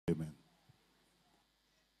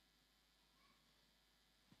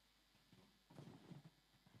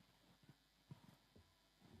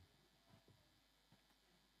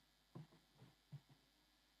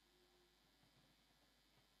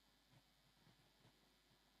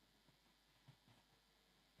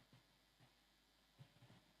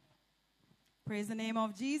Praise the name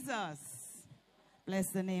of Jesus. Bless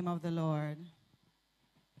the name of the Lord.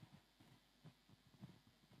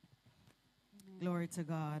 Glory to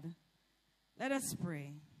God. Let us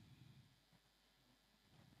pray.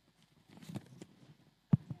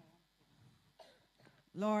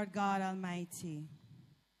 Lord God Almighty,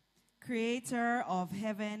 creator of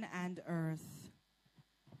heaven and earth,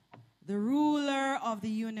 the ruler of the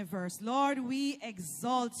universe, Lord, we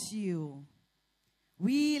exalt you.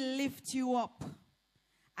 We lift you up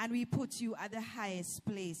and we put you at the highest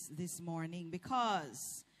place this morning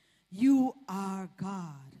because you are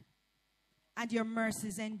God and your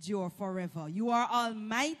mercies endure forever. You are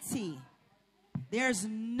almighty. There's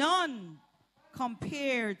none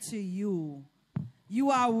compared to you. You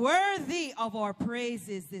are worthy of our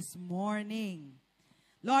praises this morning.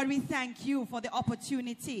 Lord, we thank you for the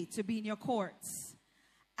opportunity to be in your courts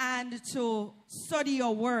and to study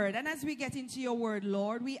your word. And as we get into your word,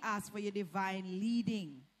 Lord, we ask for your divine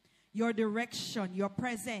leading, your direction, your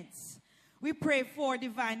presence. We pray for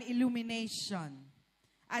divine illumination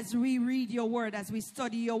as we read your word, as we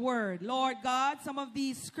study your word. Lord God, some of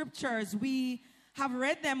these scriptures, we have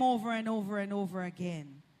read them over and over and over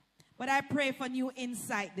again. But I pray for new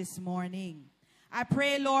insight this morning. I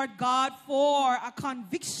pray, Lord God, for a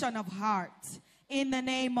conviction of heart in the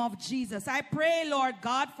name of Jesus. I pray, Lord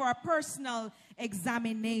God, for a personal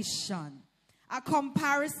examination, a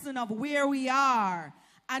comparison of where we are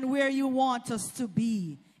and where you want us to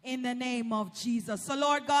be in the name of Jesus. So,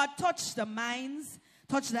 Lord God, touch the minds,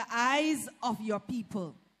 touch the eyes of your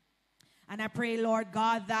people. And I pray, Lord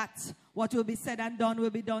God, that what will be said and done will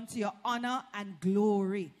be done to your honor and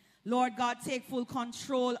glory. Lord God, take full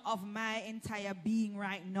control of my entire being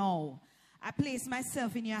right now. I place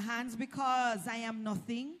myself in your hands because I am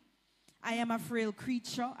nothing. I am a frail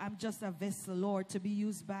creature. I'm just a vessel, Lord, to be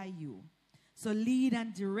used by you. So lead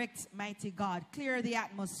and direct, mighty God. Clear the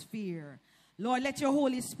atmosphere. Lord, let your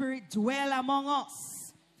Holy Spirit dwell among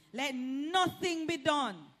us. Let nothing be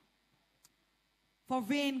done for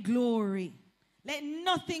vain glory. Let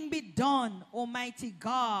nothing be done, Almighty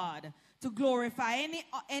God, to glorify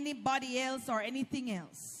anybody else or anything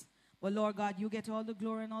else. But Lord God, you get all the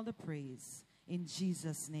glory and all the praise. In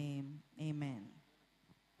Jesus' name, amen.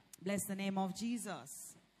 Bless the name of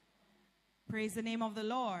Jesus. Praise the name of the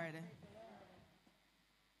Lord.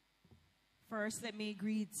 First, let me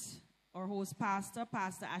greet our host pastor,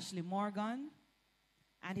 Pastor Ashley Morgan,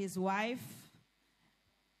 and his wife,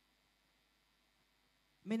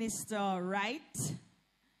 Minister Wright,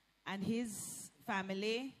 and his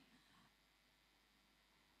family,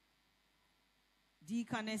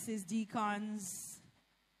 deaconesses, deacons,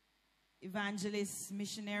 evangelists,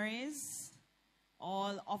 missionaries,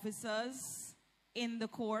 all officers in the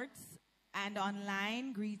courts and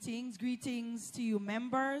online. Greetings. Greetings to you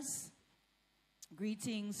members.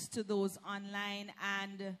 Greetings to those online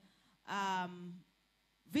and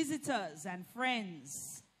visitors and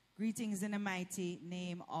friends. Greetings in the mighty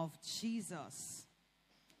name of Jesus.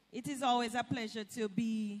 It is always a pleasure to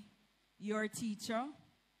be your teacher.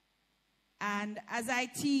 And as I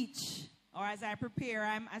teach, or as I prepare,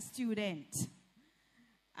 I'm a student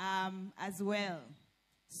as well.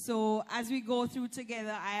 So as we go through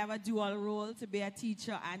together, I have a dual role to be a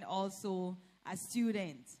teacher and also a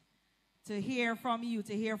student. To hear from you,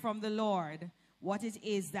 to hear from the Lord, what it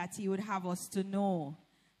is that he would have us to know,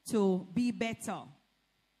 to be better.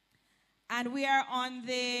 And we are on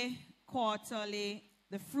the quarterly,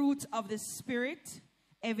 the fruit of the Spirit,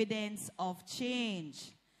 evidence of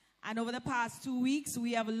change. And over the past 2 weeks,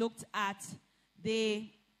 we have looked at the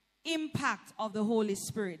impact of the Holy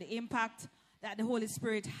Spirit, the impact that the Holy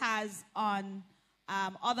Spirit has on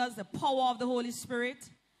others, the power of the Holy Spirit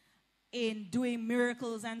in doing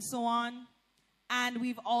miracles and so on. And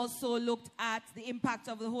we've also looked at the impact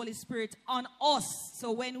of the Holy Spirit on us.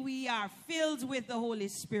 So when we are filled with the Holy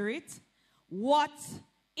Spirit, what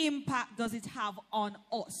impact does it have on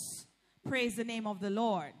us? Praise the name of the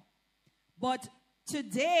Lord. But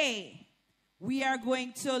today, we are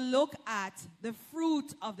going to look at the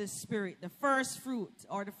fruit of the Spirit, the first fruit,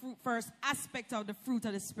 or the first aspect of the fruit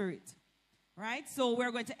of the Spirit, right? So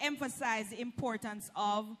we're going to emphasize the importance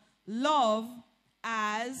of love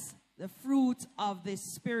as the fruit of the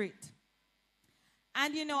Spirit.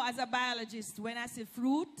 And you know, as a biologist, when I say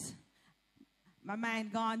fruit, my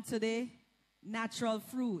mind gone to the natural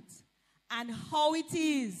fruit and how it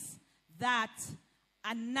is that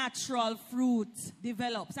a natural fruit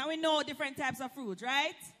develops. And we know different types of fruit,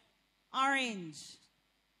 right? Orange.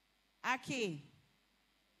 Okay.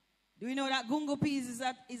 Do we know that gungo peas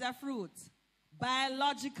is a fruit?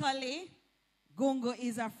 Biologically, gungo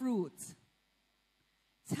is a fruit.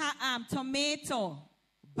 tomato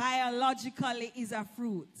biologically is a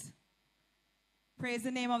fruit. Praise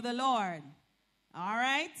the name of the Lord. All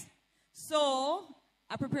right. So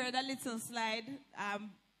I prepared a little slide.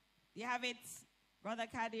 You have it, Brother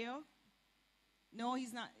Cadio? No,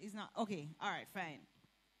 he's not. He's not. Okay. All right. Fine.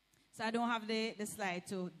 So I don't have the slide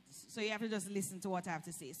to. So you have to just listen to what I have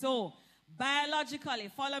to say. So biologically,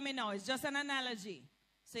 follow me now. It's just an analogy,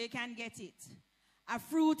 so you can get it. A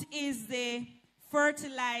fruit is the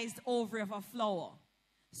fertilized ovary of a flower.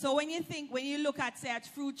 So when you look at, say, a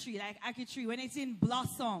fruit tree, like ackee tree, when it's in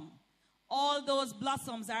blossom, all those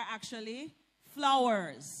blossoms are actually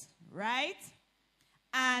flowers, right?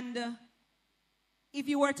 And if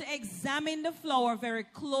you were to examine the flower very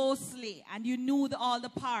closely and you knew all the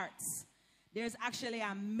parts, there's actually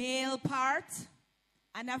a male part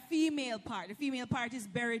and a female part. The female part is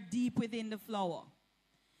buried deep within the flower.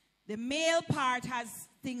 The male part has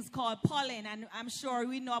things called pollen, and I'm sure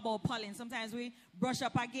we know about pollen. Sometimes we brush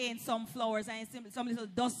up against some flowers and some little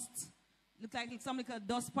dust, look like some little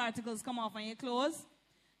dust particles come off on your clothes.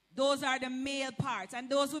 Those are the male parts, and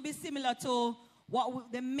those will be similar to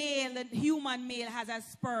what the human male has as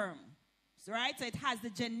sperm, right? So it has the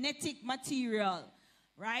genetic material,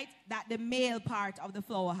 right, that the male part of the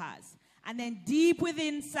flower has. And then deep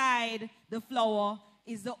within inside the flower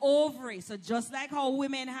is the ovary. So just like how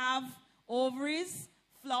women have ovaries,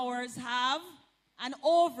 flowers have an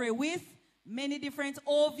ovary with many different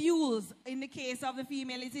ovules. In the case of the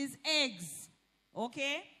female, it is eggs.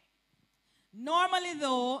 Okay? Normally,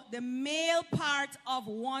 though, the male part of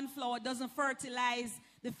one flower doesn't fertilize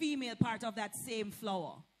the female part of that same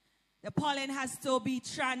flower. The pollen has to be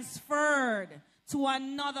transferred to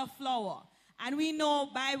another flower. And we know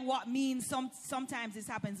by what means sometimes this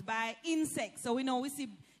happens, by insects. So we see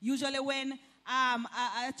usually when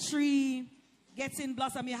a tree gets in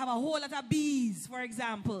blossom, you have a whole lot of bees, for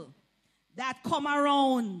example, that come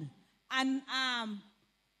around and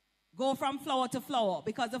go from flower to flower,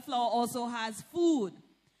 because the flower also has food.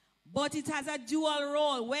 But it has a dual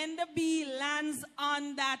role. When the bee lands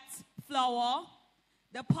on that flower,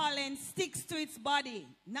 the pollen sticks to its body.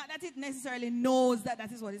 Not that it necessarily knows that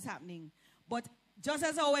that is what is happening. But just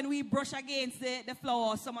as how when we brush against the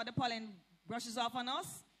flower, some of the pollen brushes off on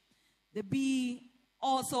us, the bee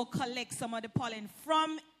also collects some of the pollen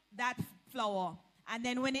from that flower. And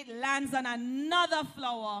then when it lands on another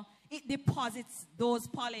flower, it deposits those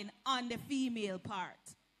pollen on the female part.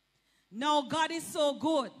 Now, God is so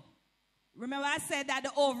good. Remember I said that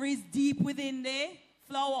the ovary is deep within the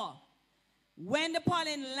flower. When the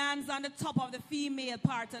pollen lands on the top of the female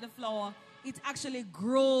part of the flower, it actually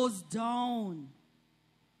grows down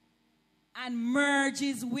and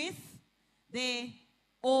merges with the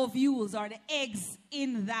ovules or the eggs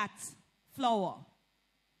in that flower.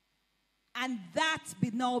 And that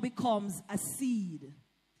now becomes a seed.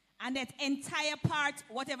 And that entire part,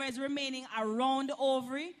 whatever is remaining around the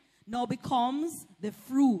ovary, now becomes the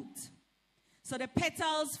fruit. So the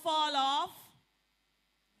petals fall off,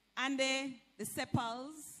 and the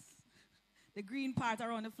sepals, the green part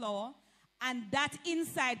around the flower, and that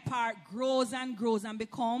inside part grows and grows and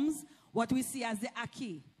becomes what we see as the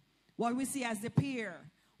ackee, what we see as the pear,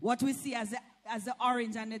 what we see as the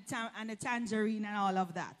orange and the tangerine and all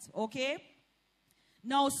of that. Okay?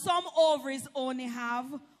 Now, some ovaries only have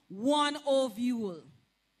one ovule.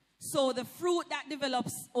 So the fruit that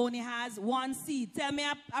develops only has one seed. Tell me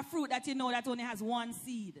a fruit that you know that only has one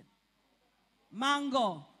seed.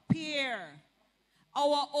 Mango, pear,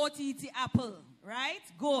 our OTT apple, right?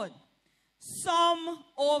 Good. Some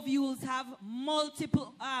ovules have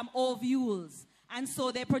multiple ovules, and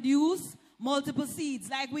so they produce multiple seeds.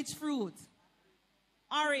 Like which fruit?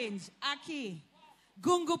 Orange, ackee,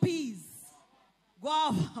 gungo peas,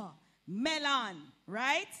 guava, melon,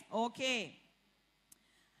 right? Okay.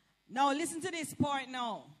 Now listen to this part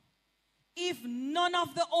now. If none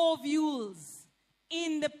of the ovules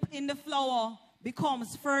in the flower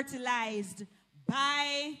becomes fertilized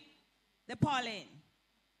by the pollen,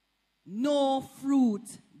 no fruit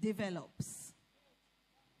develops.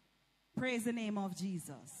 Praise the name of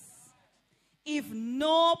Jesus. If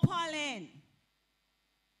no pollen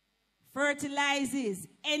fertilizes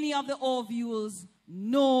any of the ovules,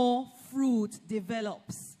 no fruit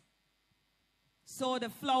develops. So the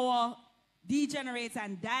flower degenerates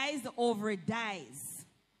and dies, the ovary dies.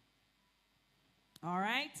 All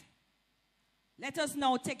right? Let us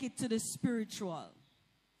now take it to the spiritual.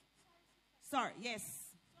 Sorry, yes.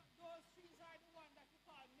 So those trees are the one that you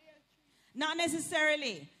call male trees? Not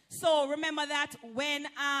necessarily. So remember that when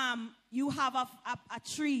you have a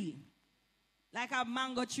tree, like a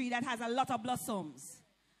mango tree that has a lot of blossoms,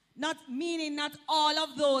 Not meaning not all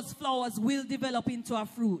of those flowers will develop into a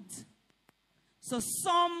fruit. So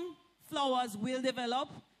some flowers will develop,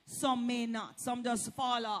 some may not. Some just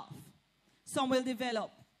fall off. Some will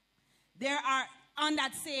develop. There are on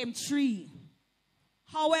that same tree.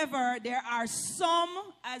 However, there are some,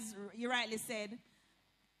 as you rightly said,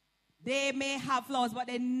 they may have flowers, but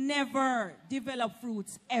they never develop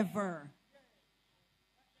fruits ever.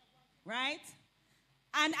 Right?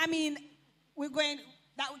 And I mean,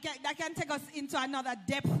 that can take us into another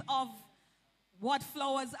depth of what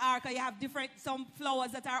flowers are, because you have some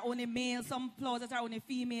flowers that are only male, some flowers that are only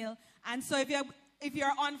female. And so if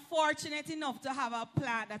you're unfortunate enough to have a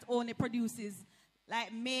plant that only produces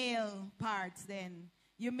like male parts, then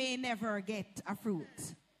you may never get a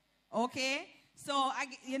fruit. Okay? So,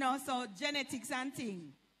 so genetics and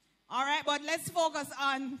things. All right, but let's focus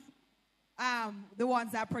on the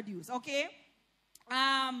ones that produce, okay?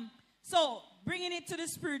 So, bringing it to the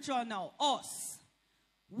spiritual now, us.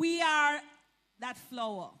 We are that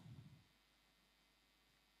flower.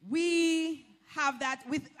 We have that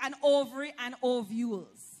with an ovary and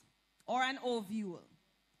ovules, or an ovule.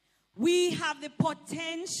 We have the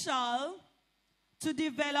potential to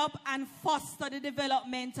develop and foster the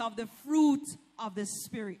development of the fruit of the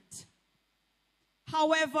Spirit.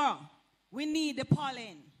 However, we need the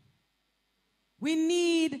pollen. We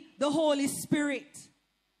need the Holy Spirit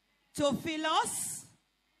to fill us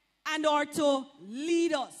and or to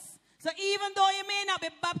lead us. So even though you may not be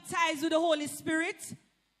baptized with the Holy Spirit,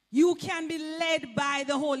 you can be led by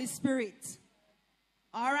the Holy Spirit.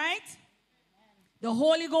 All right? The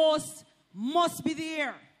Holy Ghost must be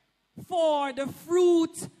there for the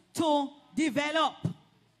fruit to develop.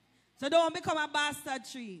 So don't become a bastard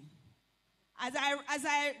tree. As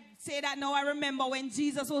I say that now, I remember when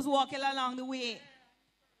Jesus was walking along the way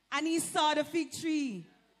and he saw the fig tree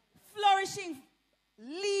flourishing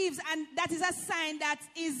leaves, and that is a sign that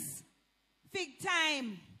is fig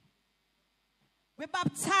time. We're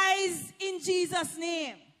baptized in Jesus'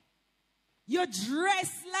 name. You're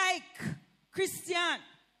dressed like Christian.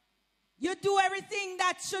 You do everything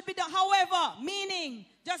that should be done. However, meaning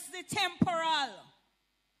just the temporal.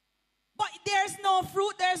 But there's no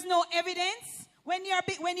fruit, there's no evidence. When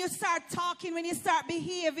you start talking, when you start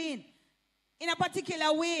behaving in a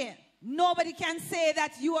particular way, nobody can say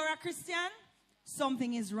that you are a Christian.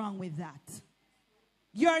 Something is wrong with that.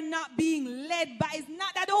 You're not being led by, it's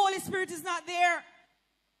not that the Holy Spirit is not there.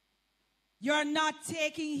 You're not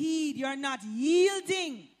taking heed. You're not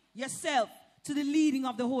yielding yourself to the leading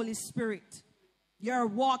of the Holy Spirit. You're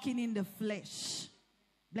walking in the flesh.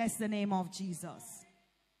 Bless the name of Jesus.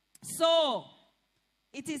 So,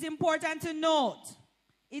 it is important to note,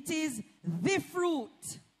 it is the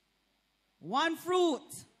fruit, one fruit,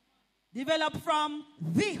 developed from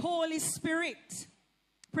the Holy Spirit.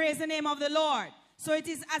 Praise the name of the Lord. So it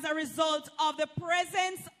is as a result of the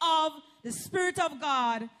presence of the Spirit of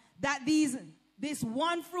God that this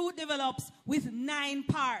one fruit develops with 9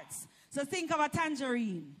 parts. So think of a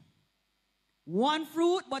tangerine. One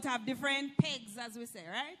fruit, but have different pegs, as we say,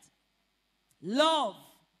 right? Love,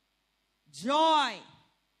 joy,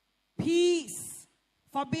 peace,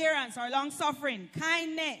 forbearance or long-suffering,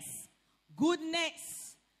 kindness,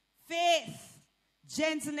 goodness, faith,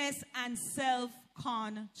 gentleness, and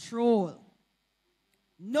self-control.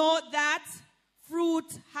 Note that fruit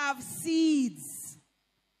have seeds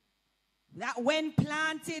that when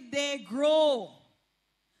planted, they grow.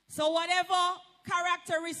 So whatever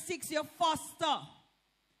characteristics you foster,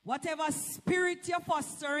 whatever spirit you're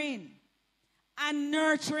fostering and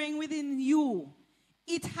nurturing within you,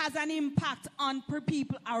 it has an impact on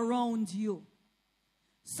people around you.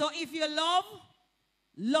 So if you love,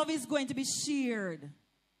 love is going to be shared.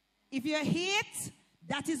 If you hate,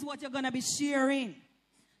 that is what you're going to be sharing.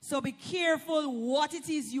 So be careful what it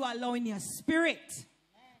is you allow in your spirit,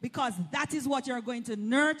 because that is what you're going to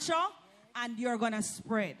nurture and you're going to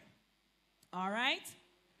spread. All right?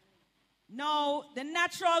 Now, the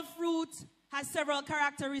natural fruit has several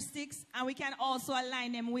characteristics, and we can also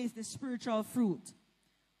align them with the spiritual fruit.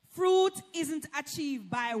 Fruit isn't achieved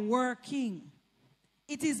by working.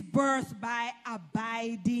 It is birthed by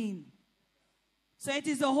abiding. So it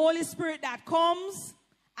is the Holy Spirit that comes,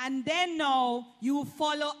 and then now you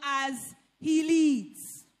follow as he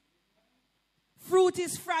leads. Fruit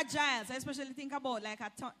is fragile. So especially think about like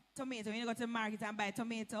a tomato. When you go to the market and buy a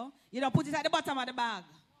tomato, you don't put it at the bottom of the bag.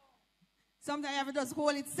 Sometimes you have to just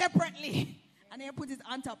hold it separately and then you put it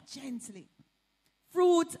on top gently.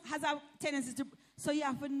 Fruit has a tendency to, so you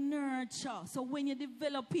have to nurture. So when you're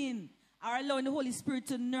developing or allowing the Holy Spirit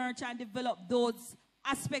to nurture and develop those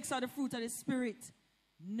aspects of the fruit of the Spirit,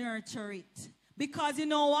 nurture it. Because you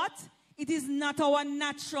know what? It is not our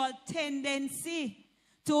natural tendency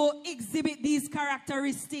to exhibit these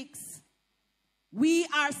characteristics. We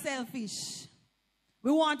are selfish.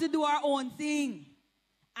 We want to do our own thing.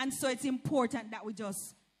 And so it's important that we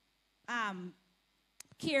just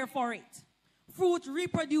care for it. Fruit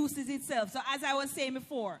reproduces itself. So as I was saying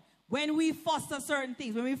before, when we foster certain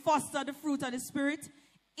things, when we foster the fruit of the Spirit,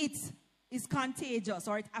 it is contagious,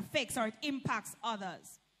 or it affects, or it impacts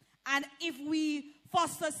others. And if we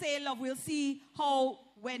foster, say, love, we'll see how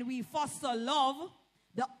when we foster love,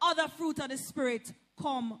 the other fruit of the Spirit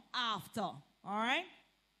come after. All right?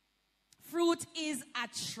 Fruit is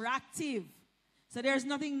attractive. So there's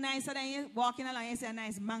nothing nicer than you walking along and see a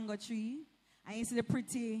nice mango tree. And you see the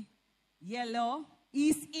pretty yellow,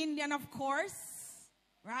 East Indian, of course,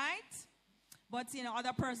 right? But, you know,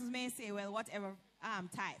 other persons may say, well, whatever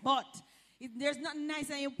type. But there's nothing nicer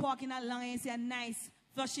than you walking along and you see a nice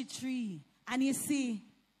fleshy tree. And you see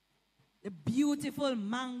the beautiful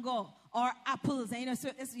mango or apples. And,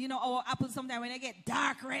 you know, our apples sometimes when they get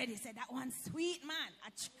dark red, you say, that one's sweet,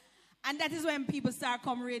 man. And that is when people start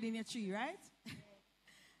coming red in your tree, right?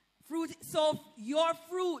 Fruit. So your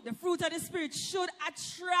fruit, the fruit of the Spirit, should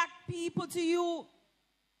attract people to you.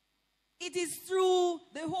 It is through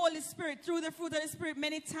the Holy Spirit, through the fruit of the Spirit,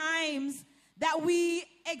 many times that we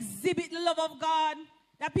exhibit the love of God,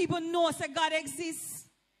 that people know that God exists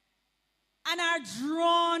and are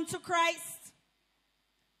drawn to Christ.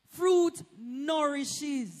 Fruit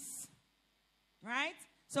nourishes, right?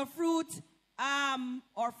 So fruit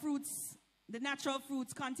or fruits, the natural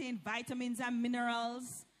fruits contain vitamins and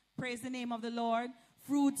minerals. Praise the name of the Lord.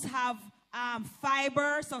 Fruits have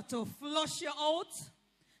fiber, so to flush you out.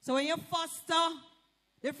 So when you foster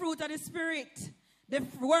the fruit of the Spirit, the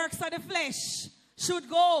works of the flesh should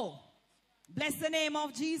go. Bless the name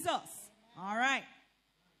of Jesus. All right.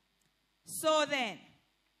 So then,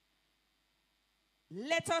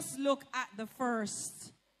 let us look at the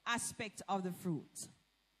first aspect of the fruit.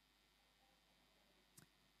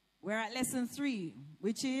 We're at lesson 3,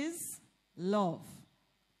 which is love.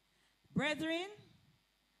 Brethren,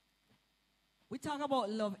 we talk about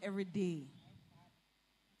love every day,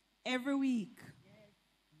 every week.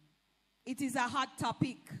 It is a hot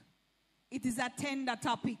topic. It is a tender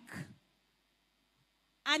topic.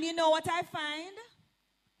 And you know what I find?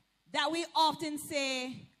 That we often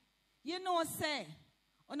say, you know, say,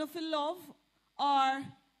 no feel love, or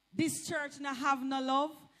this church not have no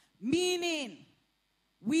love. Meaning,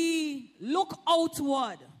 we look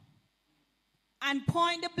outward and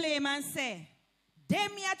point the blame and say,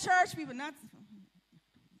 them your church people, not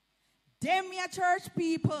them your church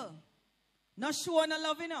people, not showing no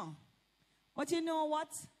love, you know. But you know what?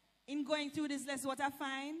 In going through this lesson, what I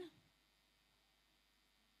find?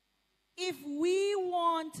 If we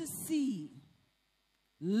want to see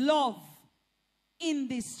love in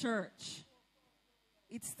this church,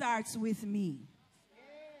 it starts with me.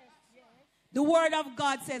 The word of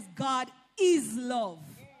God says God is love.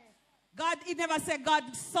 God, it never said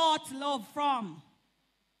God sought love from.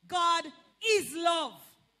 God is love.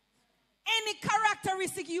 Any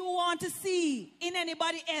characteristic you want to see in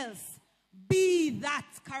anybody else, be that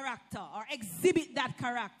character or exhibit that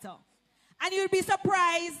character. And you'll be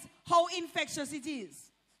surprised how infectious it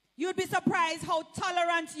is. You'll be surprised how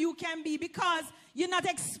tolerant you can be because you're not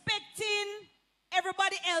expecting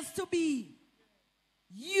everybody else to be.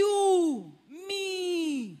 You,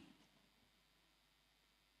 me,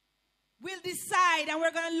 will decide, and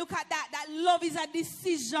we're going to look at that love is a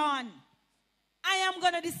decision. I am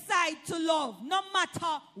going to decide to love no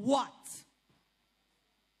matter what.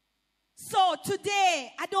 So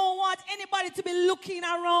today, I don't want anybody to be looking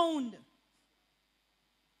around.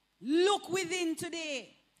 Look within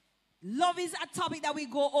today. Love is a topic that we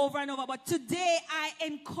go over and over, but today I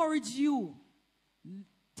encourage you.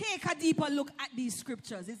 Take a deeper look at these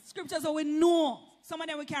scriptures. It's scriptures that we know. Some of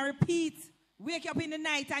them we can repeat. Wake up in the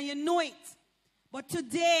night and you know it. But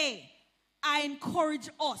today, I encourage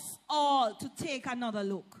us all to take another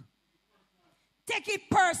look. Take it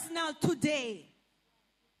personal today.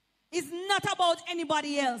 It's not about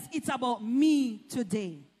anybody else. It's about me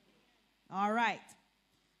today. All right.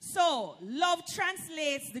 So, love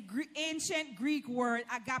translates the ancient Greek word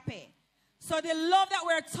agape. So, the love that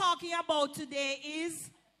we're talking about today is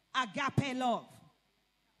agape love.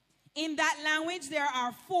 In that language, there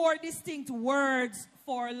are 4 distinct words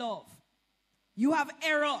for love. You have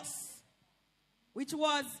eros, which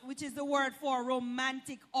is the word for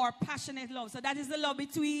romantic or passionate love. So that is the love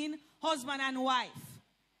between husband and wife.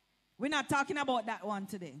 We're not talking about that one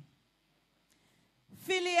today.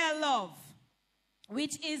 Filial love,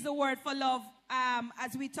 which is the word for love,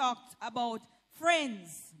 as we talked about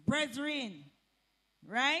friends, brethren,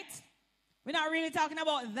 right? We're not really talking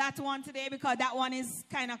about that one today because that one is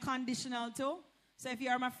kind of conditional too. So if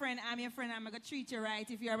you're my friend, I'm your friend, I'm going to treat you right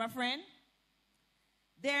if you're my friend.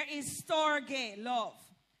 There is storge, love,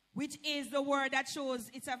 which is the word that shows,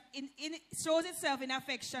 shows itself in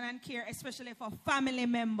affection and care, especially for family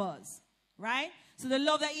members, right? So the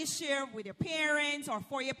love that you share with your parents or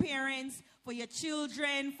for your parents, for your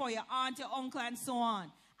children, for your aunt, your uncle, and so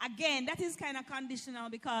on. Again, that is kind of conditional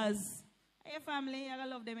because your family, you're going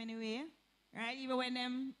to love them anyway, right? Even when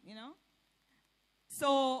them, you know.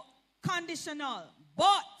 So, conditional.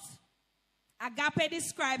 But agape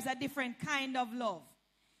describes a different kind of love.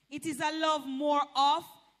 It is a love more of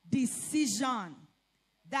decision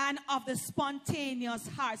than of the spontaneous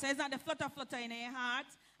heart. So it's not the flutter in your heart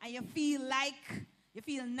and you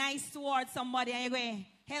feel nice towards somebody and you're going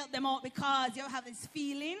to help them out because you have this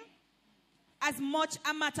feeling. As much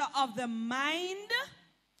a matter of the mind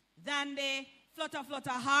than the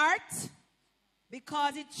flutter heart,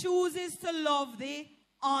 because it chooses to love the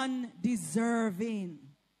undeserving.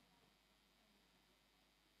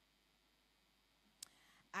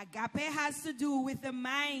 Agape has to do with the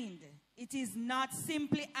mind. It is not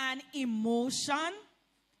simply an emotion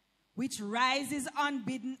which rises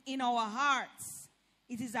unbidden in our hearts.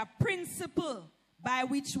 It is a principle by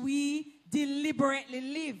which we deliberately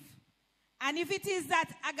live. And if it is that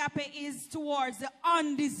agape is towards the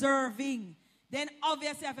undeserving, then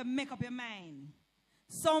obviously you have to make up your mind.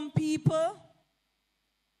 Some people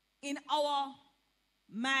in our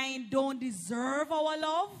mind don't deserve our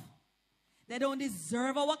love. They don't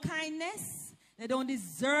deserve our kindness. They don't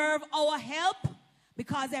deserve our help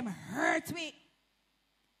because them hurt me.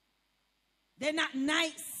 They're not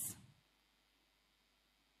nice.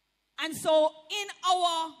 And so in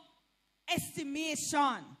our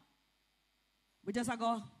estimation, we just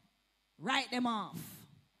go write them off.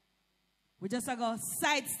 We just go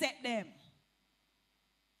sidestep them.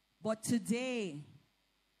 But today,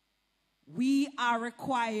 we are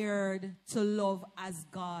required to love as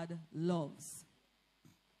God loves.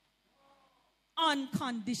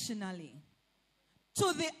 Unconditionally.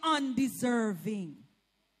 To the undeserving.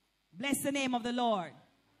 Bless the name of the Lord.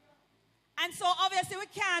 And so obviously we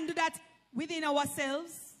can't do that within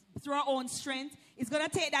ourselves through our own strength. It's going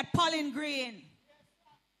to take that pollen grain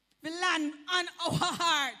to land on our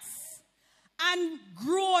hearts and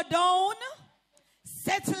grow down,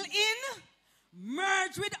 settle in,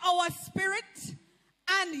 merge with our spirit,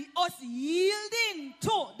 and us yielding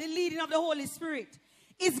to the leading of the Holy Spirit.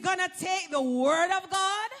 It's going to take the Word of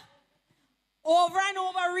God, over and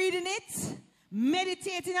over reading it,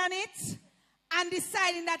 meditating on it, and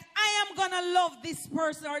deciding that I am going to love this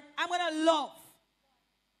person, or I'm going to love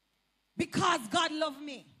because God loved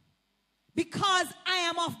me, because I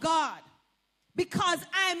am of God, because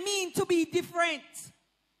I mean to be different,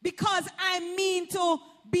 because I mean to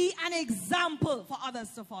be an example for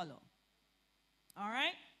others to follow. All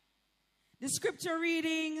right? The scripture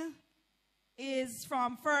reading is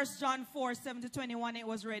from 1 John 4, 7 to 21. It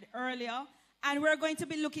was read earlier. And we're going to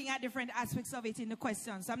be looking at different aspects of it in the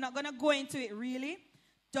questions. So I'm not going to go into it really.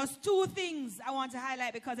 Just two things I want to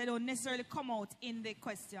highlight because they don't necessarily come out in the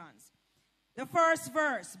questions. The first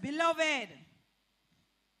verse, beloved,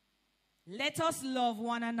 let us love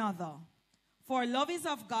one another. For love is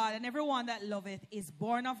of God, and everyone that loveth is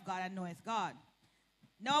born of God and knoweth God.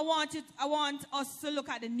 Now I want us to look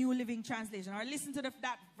at the New Living Translation, or listen to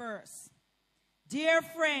that verse. Dear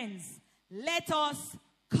friends, let us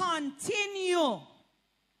continue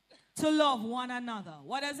to love one another.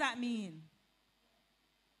 What does that mean?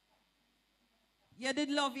 You did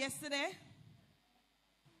love yesterday?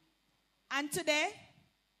 And today?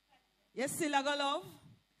 You still are going to love?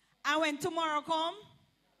 And when tomorrow come,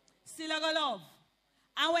 still are going to love?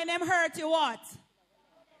 And when them hurt you, what?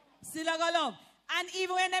 Still are going to love? And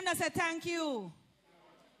even when them not say thank you.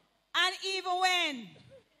 And even when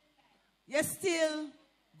you're still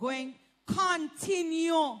going,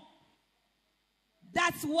 continue.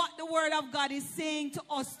 That's what the Word of God is saying to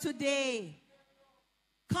us today.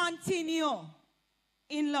 Continue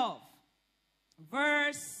in love.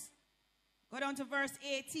 Go down to verse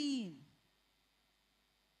 18.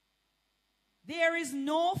 There is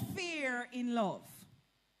no fear in love,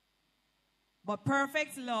 but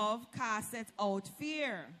perfect love casteth out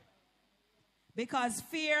fear, because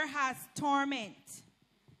fear has torment.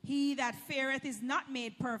 He that feareth is not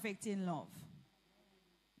made perfect in love.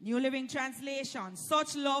 New Living Translation.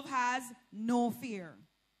 Such love has no fear,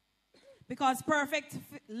 because perfect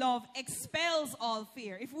love expels all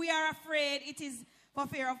fear. If we are afraid, it is for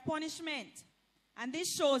fear of punishment. And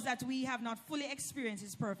this shows that we have not fully experienced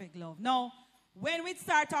His perfect love. Now, when we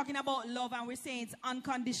start talking about love and we're saying it's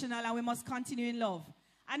unconditional and we must continue in love,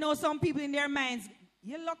 I know some people in their minds,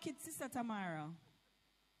 you lucky, Sister Tamara.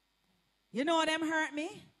 You know them hurt me?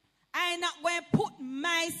 I'm not going to put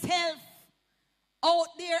myself out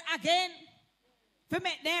there again to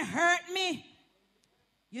make them hurt me.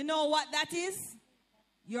 You know what that is?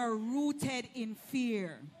 You're rooted in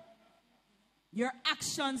fear. Your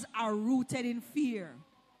actions are rooted in fear.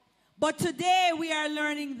 But today we are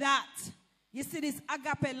learning that. You see this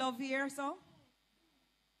agape love here, so?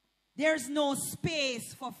 There's no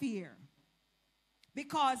space for fear.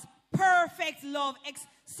 Because perfect love.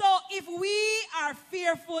 So if we are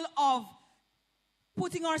fearful of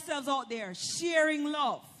putting ourselves out there, sharing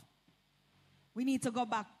love, we need to go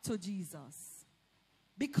back to Jesus.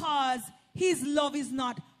 Because his love is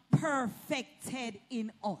not perfected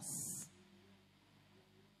in us.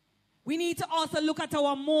 We need to also look at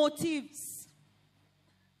our motives.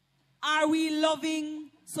 Are we loving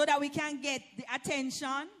so that we can get the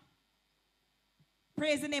attention?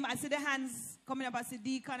 Praise the name. I see the hands coming up. I see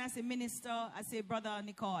deacon, I see minister, I see brother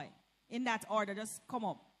Nicole. In that order, just come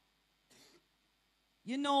up.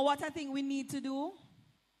 You know what I think we need to do?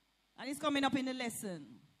 And it's coming up in the lesson.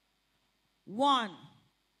 One,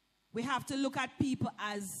 we have to look at people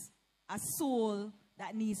as a soul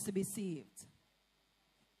that needs to be saved.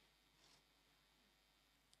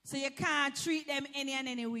 So you can't treat them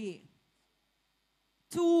any way.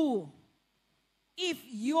 Two, if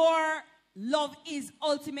your love is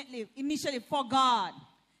initially for God,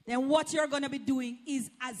 then what you're going to be doing is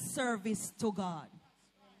as service to God.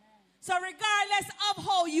 So regardless of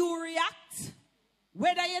how you react,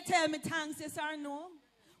 whether you tell me thanks, yes or no,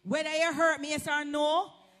 whether you hurt me, yes or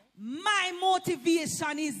no, my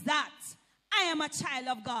motivation is that I am a child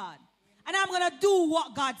of God. And I'm going to do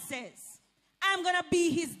what God says. I'm going to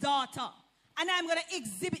be his daughter. And I'm going to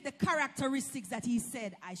exhibit the characteristics that he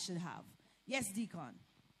said I should have. Yes, Deacon.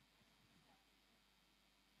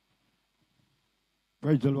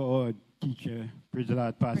 Praise the Lord, teacher. Praise the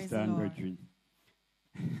Lord, pastor Praise and brethren.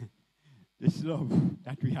 This love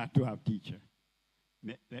that we have to have, teacher.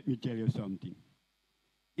 Let me tell you something.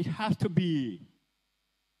 It has to be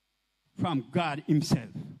from God himself.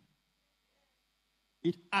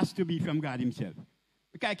 It has to be from God himself.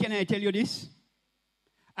 Okay, can I tell you this?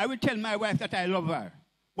 I will tell my wife that I love her.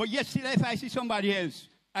 But yet still if I see somebody else,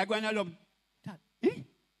 I'm going to love that.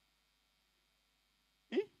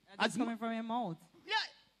 That's coming from your mouth. Yeah,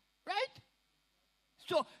 right?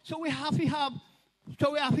 So we have to have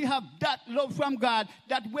that love from God,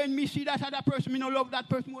 that when me see that other person, me no love that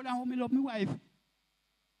person more than how me love my wife.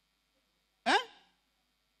 Huh?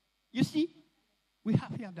 You see? We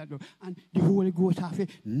have to have that love. And the Holy Ghost have to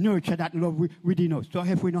nurture that love within us. So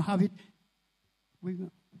if we don't have it, we go.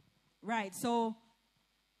 Right. So,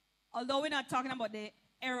 although we're not talking about the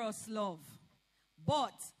eros love,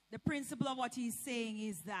 but the principle of what he's saying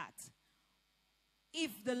is that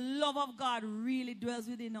if the love of God really dwells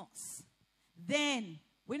within us, then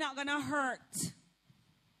we're not going to hurt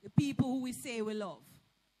the people who we say we love.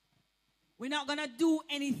 We're not going to do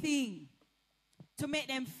anything to make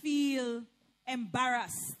them feel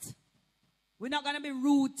embarrassed. We're not going to be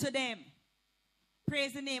rude to them.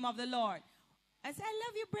 Praise the name of the Lord. I say, I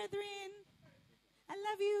love you, brethren. I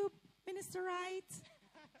love you, Minister Wright.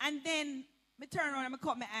 And then me turn around and me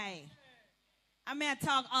cut my eye. And me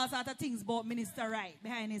talk all sorts of things about Minister Wright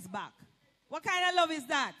behind his back. What kind of love is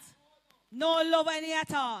that? No love any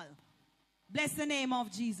at all. Bless the name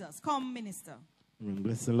of Jesus. Come, Minister.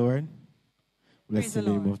 Bless the Lord. Bless the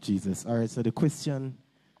name of Jesus. All right, so the question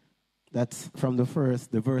that's from the verse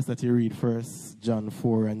that you read first, John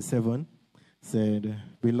 4:7, said,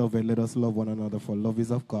 Beloved, let us love one another, for love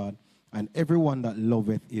is of God, and everyone that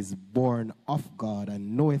loveth is born of God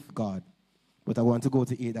and knoweth God. But I want to go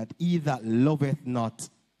to 8, that he that loveth not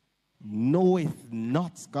knoweth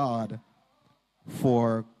not God,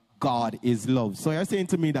 for God is love. So you're saying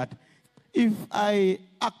to me that if I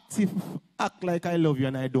act like I love you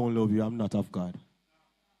and I don't love you, I'm not of God.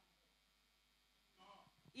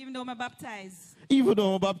 Even though I'm baptized. Even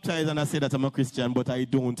though I'm baptized and I say that I'm a Christian, but I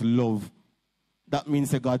don't love, that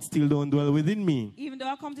means that God still don't dwell within me. Even though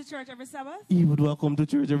I come to church every Sabbath? Even though I come to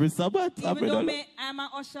church every Sabbath? Even though I'm an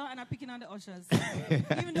usher and I'm picking on the ushers?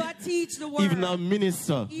 Even though I teach the word? Even a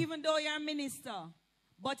minister? Even though you're a minister?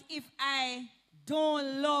 But if I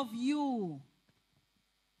don't love you,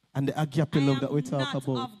 and the agape love that we talk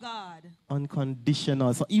about, of God.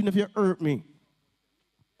 Unconditional. So even if you hurt me,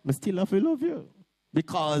 I still have to love you.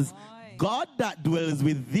 Because God that dwells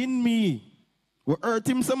within me will hurt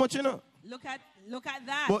him so much, you know. Look at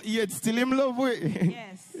that. But yet still him love with.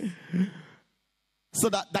 Yes. So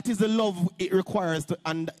that is the love it requires.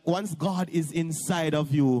 And once God is inside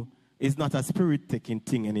of you, it's not a spirit-taking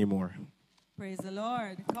thing anymore. Praise the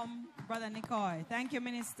Lord. Come, Brother Nicoy. Thank you,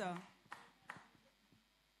 Minister.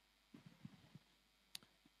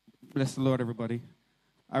 Bless the Lord, everybody.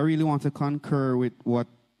 I really want to concur with what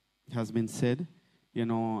has been said. You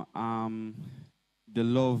know, the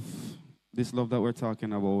love, this love that we're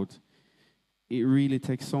talking about, it really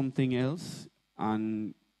takes something else,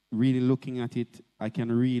 and really looking at it, I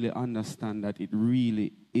can really understand that it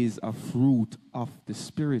really is a fruit of the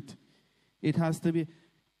Spirit. It has to be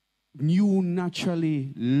you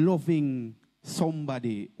naturally loving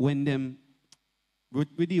somebody when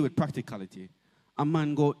we deal with practicality. A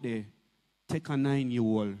man go out there, take a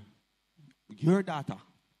 9-year-old, your daughter,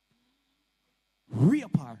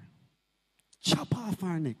 rape her, chop off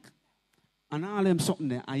her neck, and all them something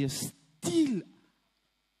there, and you still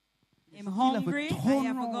him hungry, and you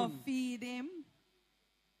have to go feed him.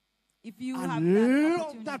 If you have that love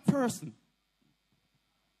opportunity. that person.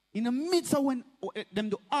 In the midst of when them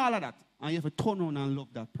do all of that, and you have to turn around and love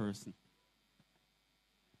that person.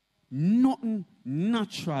 Nothing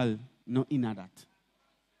natural, not in that.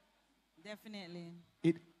 Definitely.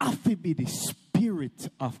 It has to be the Spirit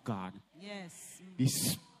of God. Yes. The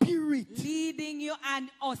Spirit. Leading you and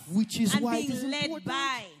us. Which is and why being it is led important.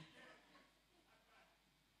 by.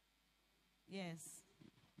 Yes.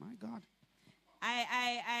 My God.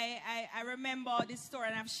 I remember this story,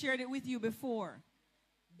 and I've shared it with you before.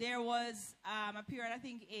 There was a period, I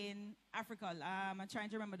think, in Africa. I'm trying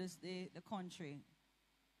to remember the country.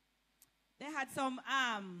 They had some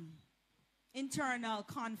internal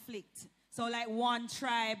conflict. So like one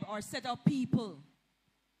tribe or set of people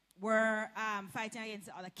were fighting against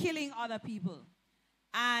other, killing other people.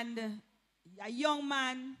 And a young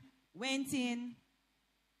man went in,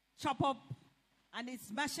 chop up, and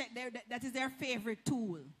it's machete, that is their favorite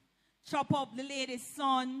tool. Chop up the lady's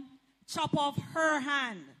son, chop off her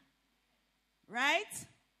hand. Right?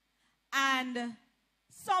 And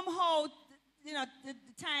somehow, you know, the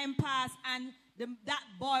time passed, and that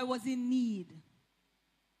boy was in need.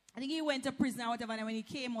 I think he went to prison or whatever, and when he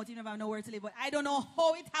came out, he never had nowhere to live. But I don't know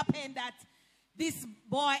how it happened that this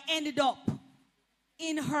boy ended up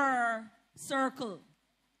in her circle.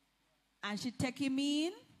 And she took him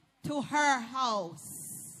in to her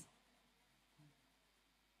house.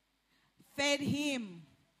 Fed him.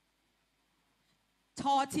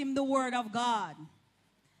 Taught him the word of God.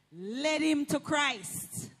 Led him to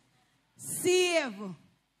Christ. Save.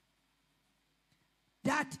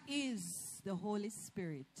 That is the Holy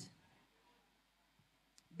Spirit.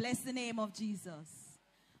 Bless the name of Jesus.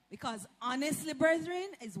 Because honestly, brethren,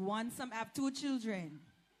 I have 2 children.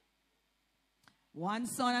 1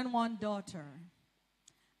 son and 1 daughter.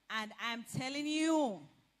 And I'm telling you,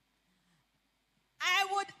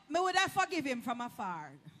 I would have forgive him from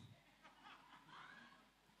afar.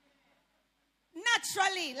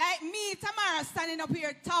 Naturally, like me, Tamara, standing up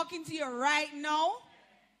here talking to you right now.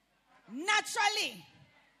 Naturally,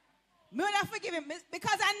 me would have forgive him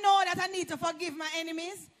because I know that I need to forgive my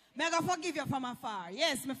enemies. Me gonna forgive you from afar.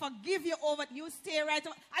 Yes, me forgive you over. You stay right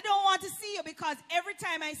over. I don't want to see you because every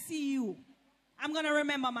time I see you, I'm gonna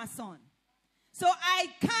remember my son. So I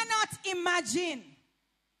cannot imagine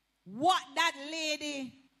what that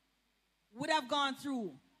lady would have gone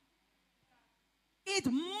through. It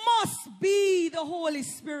must be the Holy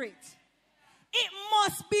Spirit. It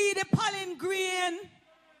must be the pollen grain,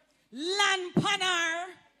 land panner,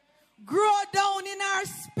 grow down in our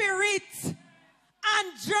spirit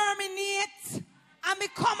and germinate and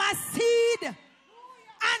become a seed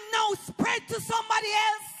and now spread to somebody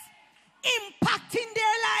else, impacting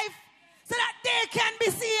their life so that they can be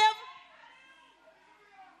saved.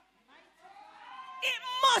 It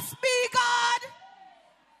must be God.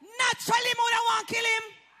 Naturally, more than one kill him.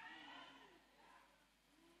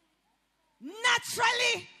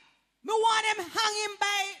 Naturally, me want him hanging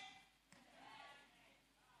by.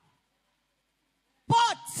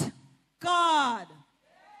 But God.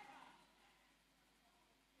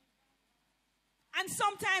 And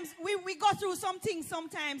sometimes we go through some things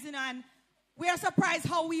sometimes, you know, and we are surprised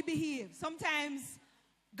how we behave. Sometimes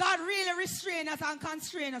God really restrains us and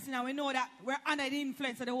constrains us, you know. We know that we're under the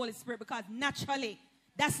influence of the Holy Spirit because naturally,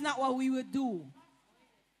 that's not what we would do.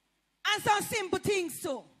 And some simple things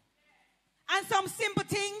too. And some simple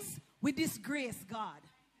things, we disgrace God.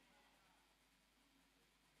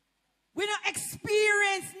 We don't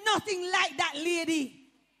experience nothing like that lady.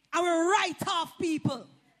 And we write off people.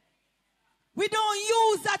 We don't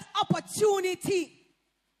use that opportunity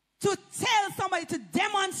to tell somebody, to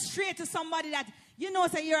demonstrate to somebody that, you know,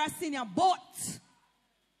 say you're a sinner, but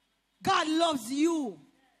God loves you.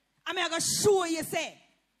 I'm going to show you, say,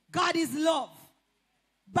 God is love.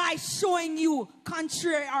 By showing you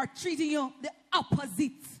contrary or treating you the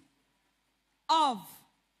opposite of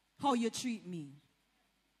how you treat me.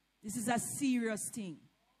 This is a serious thing.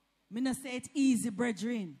 I'm not say it easy,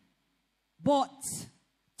 brethren. But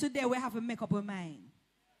today we have to make up our mind.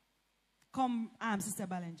 Come, Sister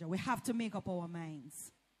Ballinger, we have to make up our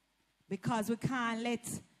minds. Because we can't let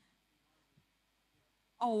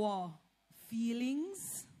our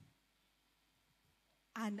feelings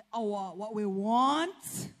and our what we want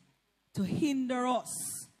to hinder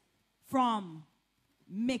us from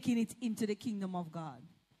making it into the kingdom of God.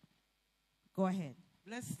 Go ahead.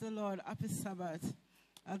 Bless the Lord. Happy Sabbath.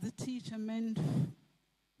 As the teacher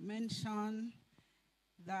mentioned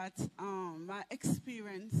that my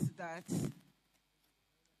experience that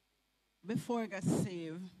before I got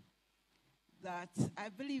saved, that I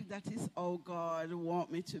believe that is how God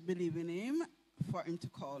want me to believe in him for him to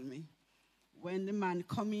call me. When the man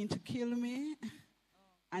come in to kill me,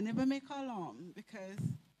 I never make alarm because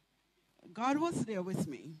God was there with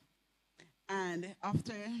me. And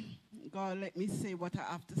after God let me say what I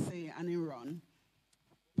have to say and he run,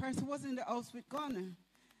 person was in the house with gun.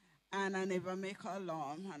 And I never make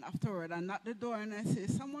alarm. And afterward, I knocked the door and I say,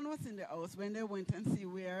 someone was in the house. When they went and see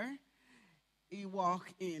where he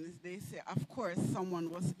walked in, they say, of course, someone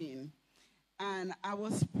was in. And I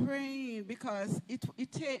was praying because it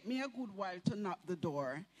take me a good while to knock the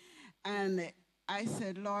door. And I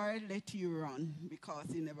said, Lord, let you run because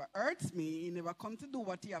he never hurts me. He never come to do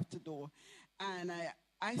what he have to do. And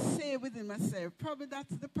I say within myself, probably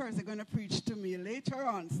that's the person going to preach to me later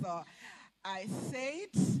on. So I say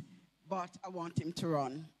it, but I want him to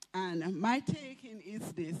run. And my taking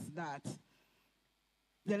is this, that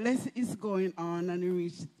the less is going on and we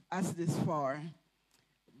reach us this far.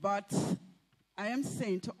 But I am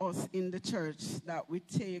saying to us in the church that we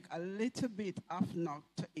take a little bit of not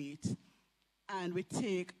to eat and we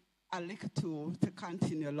take a little to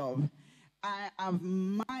continue love. I have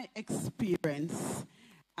my experience,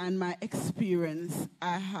 and my experience,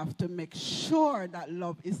 I have to make sure that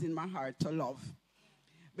love is in my heart to love.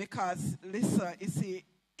 Because, listen, you see,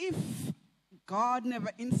 if God never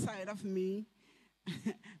inside of me,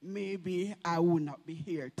 maybe I would not be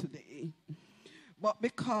here today. But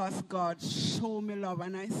because God showed me love,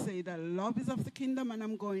 and I say that love is of the kingdom, and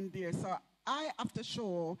I'm going there. So I have to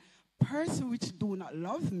show person which do not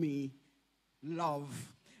love me,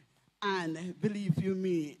 love. And believe you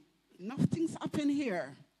me, nothing's happened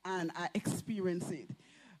here, and I experience it.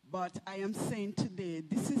 But I am saying today,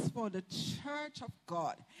 this is for the church of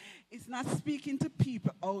God. It's not speaking to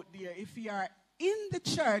people out there. If you are in the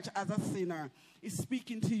church as a sinner, it's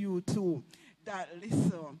speaking to you too. That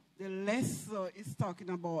listen, the lesson is talking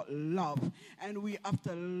about love. And we have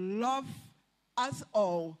to love as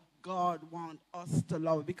all God wants us to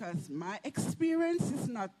love. Because my experience is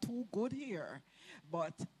not too good here.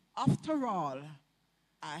 But after all,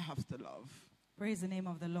 I have to love. Praise the name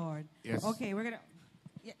of the Lord. Yes. Okay, we're going to...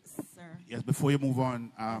 Yes, sir. Yes, before you move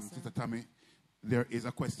on, Yes, Sister Tammy, there is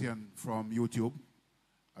a question from YouTube.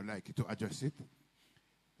 I'd like you to address it.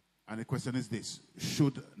 And the question is this: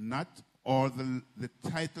 should not all the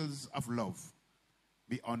titles of love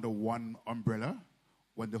be under one umbrella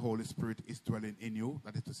when the Holy Spirit is dwelling in you?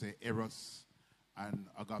 That is to say, Eros and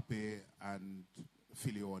Agape and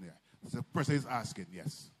Philionia. So the person is asking,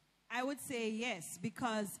 yes. I would say yes,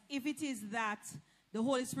 because if it is that the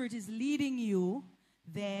Holy Spirit is leading you,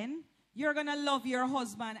 then you're going to love your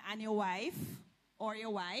husband and your wife, or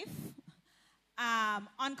your wife,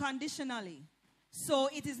 unconditionally. So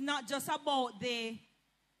it is not just about the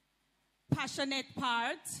passionate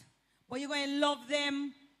part, but you're going to love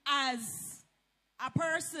them as a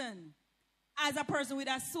person with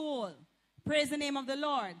a soul. Praise the name of the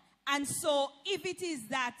Lord. And so if it is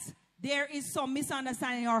that there is some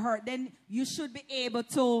misunderstanding or hurt, then you should be able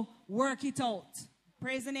to work it out.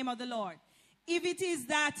 Praise the name of the Lord. If it is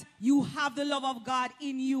that you have the love of God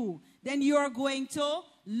in you, then you are going to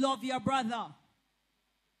love your brother.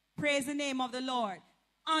 Praise the name of the Lord.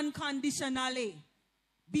 Unconditionally.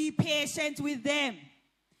 Be patient with them.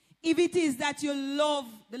 If it is that you love,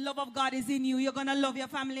 the love of God is in you, you're going to love your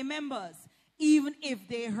family members, even if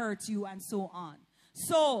they hurt you and so on.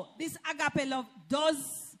 So this agape love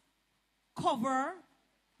does cover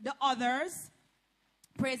the others.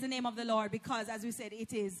 Praise the name of the Lord, because as we said,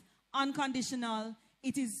 it is unconditional,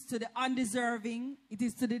 it is to the undeserving, it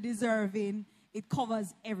is to the deserving, it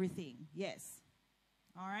covers everything. Yes.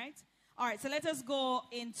 All right. All right, so let us go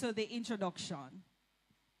into the introduction.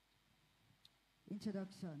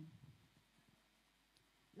 Introduction.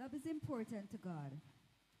 Love is important to God.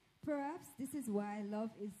 Perhaps this is why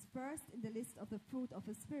love is first in the list of the fruit of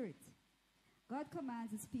the Spirit. God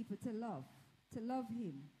commands his people to love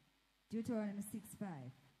him, Deuteronomy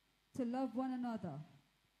 6:5, to love one another,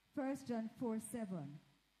 1 John 4:7,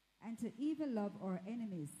 and to even love our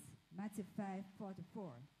enemies, Matthew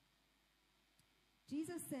 5:44.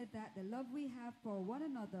 Jesus said that the love we have for one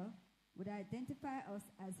another would identify us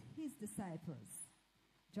as his disciples,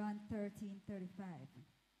 John 13:35.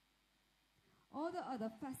 All the other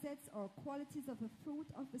facets or qualities of the fruit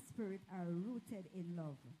of the Spirit are rooted in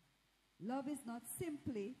love. Love is not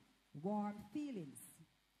simply warm feelings.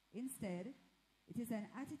 Instead, it is an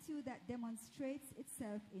attitude that demonstrates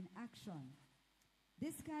itself in action.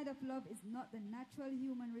 This kind of love is not the natural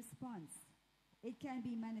human response. It can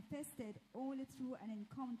be manifested only through an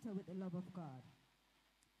encounter with the love of God.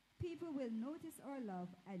 People will notice our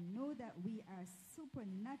love and know that we are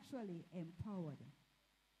supernaturally empowered.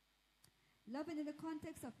 Loving in the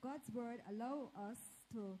context of God's word allows us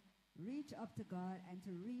to reach up to God and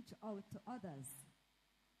to reach out to others.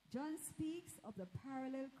 John speaks of the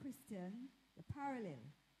parallel.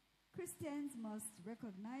 Christians must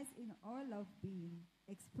recognize in our love being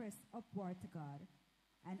expressed upward to God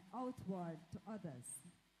and outward to others.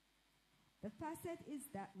 The facet is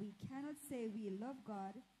that we cannot say we love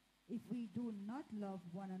God if we do not love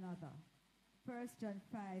one another. 1 John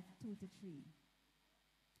 5:2-3.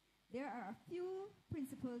 There are a few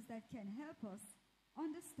principles that can help us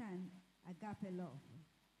understand agape love.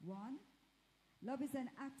 1, love is an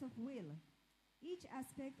act of will. Each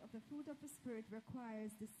aspect of the fruit of the Spirit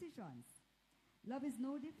requires decisions. Love is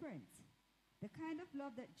no different. The kind of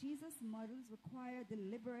love that Jesus models require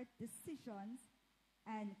deliberate decisions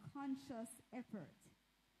and conscious effort.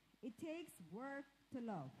 It takes work to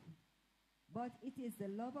love, but it is the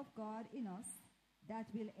love of God in us that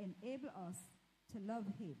will enable us to love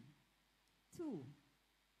him. 2,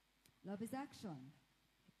 love is action.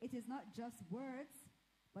 It is not just words,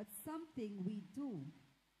 but something we do.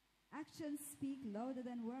 Actions speak louder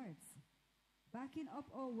than words. Backing up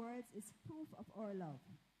our words is proof of our love.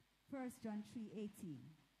 1 John 3:18.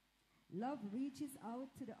 Love reaches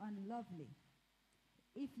out to the unlovely.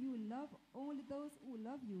 If you love only those who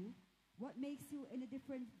love you, what makes you any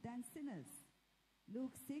different than sinners?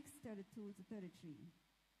 Luke 6:32-33.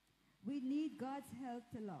 We need God's help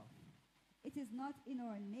to love. It is not in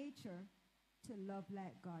our nature to love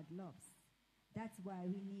like God loves. That's why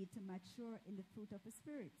we need to mature in the fruit of the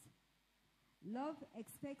Spirit. Love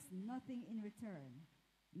expects nothing in return.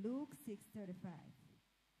 Luke 6:35.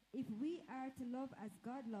 If we are to love as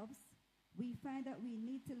God loves, we find that we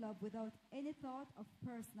need to love without any thought of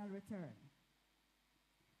personal return.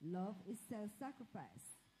 Love is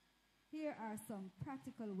self-sacrifice. Here are some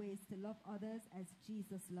practical ways to love others as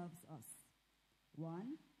Jesus loves us.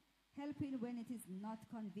 1, helping when it is not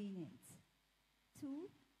convenient. 2,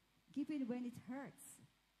 giving when it hurts.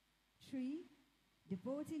 3,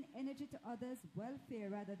 devoting energy to others' welfare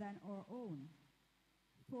rather than our own.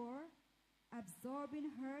 4, absorbing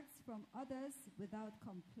hurts from others without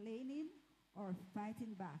complaining or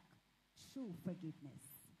fighting back. True forgiveness.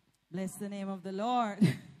 Bless the name of the Lord.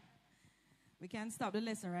 We can stop the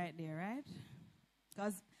lesson right there, right?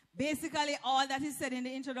 Because basically all that is said in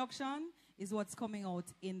the introduction is what's coming out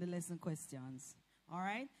in the lesson questions. All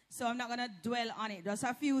right? So I'm not going to dwell on it. Just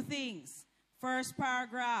a few things. First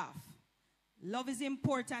paragraph. Love is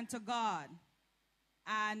important to God.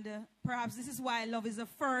 And perhaps this is why love is the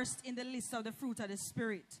first in the list of the fruit of the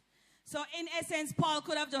Spirit. So in essence, Paul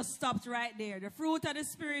could have just stopped right there. The fruit of the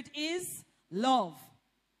Spirit is love.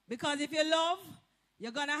 Because if you love,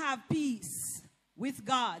 you're going to have peace with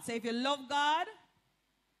God. So if you love God,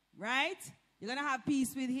 right, you're going to have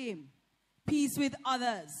peace with him. Peace with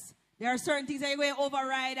others. There are certain things that you're going to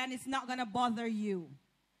override and it's not going to bother you.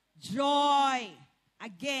 Joy.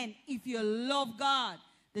 Again, if you love God,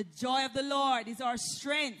 the joy of the Lord is our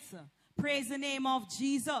strength. Praise the name of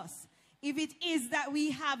Jesus. If it is that we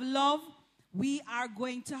have love, we are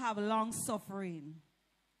going to have long suffering.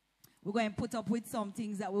 We're going to put up with some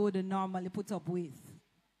things that we wouldn't normally put up with.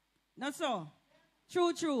 Not so?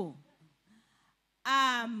 True.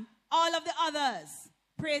 All of the others,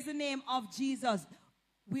 praise the name of Jesus.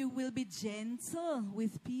 We will be gentle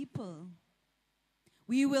with people.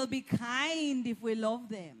 We will be kind if we love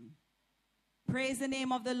them. Praise the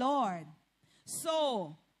name of the Lord.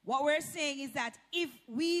 So, what we're saying is that if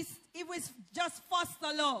we just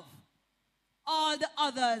foster love, all the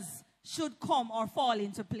others should come or fall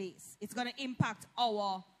into place. It's going to impact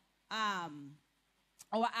our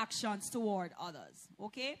actions toward others.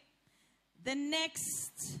 Okay? The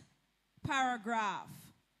next paragraph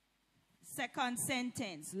Second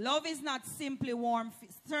sentence. Love is not simply warm.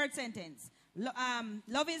 Third sentence.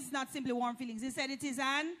 Love is not simply warm feelings. He said it is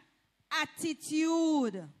an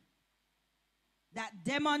attitude that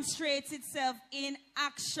demonstrates itself in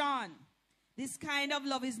action. This kind of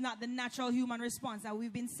love is not the natural human response. And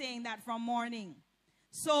we've been saying that from morning.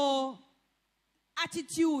 So,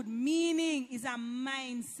 attitude, meaning, is a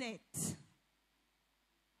mindset.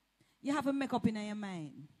 You have to make up in your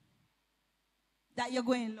mind that you're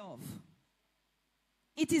going to love.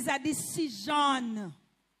 It is a decision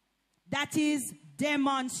that is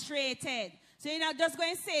demonstrated. So you're not just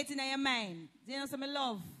going to say it in your mind. You know, some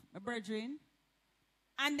love, my brethren.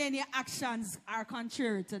 And then your actions are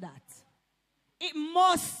contrary to that. It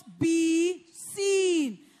must be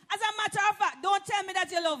seen. As a matter of fact, don't tell me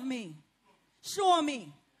that you love me. Show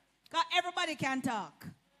me. Because everybody can talk.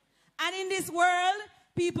 And in this world,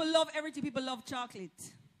 people love everything. People love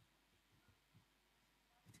chocolate.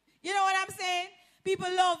 You know what I'm saying? People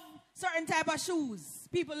love certain type of shoes.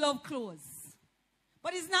 People love clothes.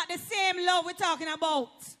 But it's not the same love we're talking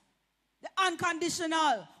about. The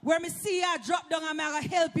unconditional. Where me see you drop down and I'm going to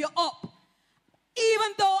help you up.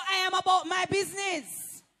 Even though I am about my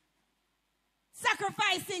business.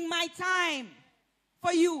 Sacrificing my time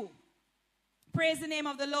for you. Praise the name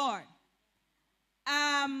of the Lord.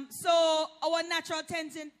 So our natural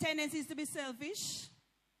tendency is to be selfish.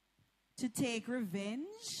 To take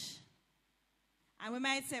revenge. And we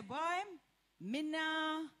might say, boy, me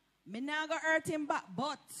nah go hurt him back,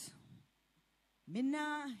 but me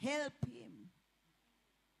nah help him.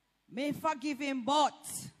 Me forgive him, but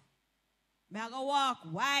me I go walk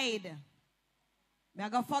wide. Me I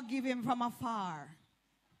go forgive him from afar.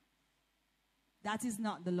 That is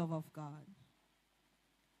not the love of God.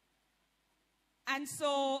 And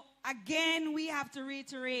so, again, we have to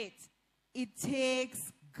reiterate, it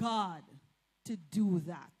takes God to do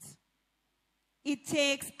that. It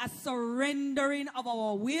takes a surrendering of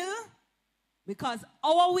our will, because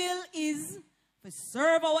our will is to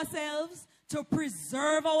serve ourselves, to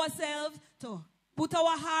preserve ourselves, to put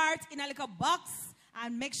our heart in a little box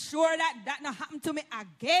and make sure that that not happen to me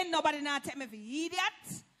again. Nobody not take me for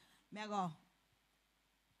idiot. Me go.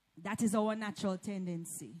 That is our natural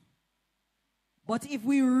tendency. But if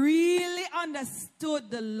we really understood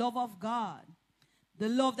the love of God, the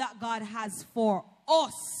love that God has for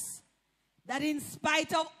us, that in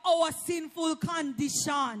spite of our sinful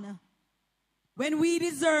condition, when we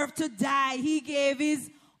deserve to die, He gave His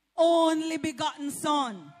only begotten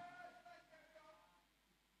Son.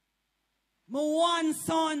 My one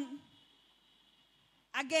son.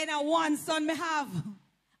 Again, a one son me have.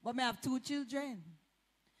 But me have two children.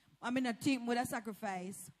 I'm in a team with a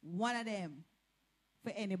sacrifice, one of them,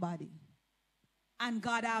 for anybody. And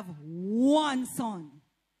God have one son.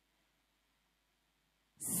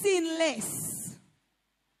 Sinless.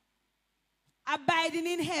 Abiding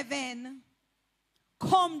in heaven.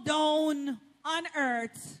 Come down on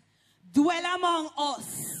earth. Dwell among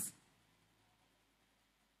us.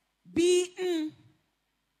 Beaten.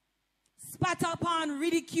 Spat upon,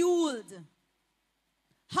 ridiculed.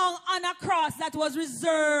 Hung on a cross that was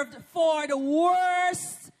reserved for the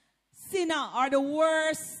worst sinner or the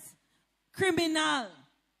worst criminal.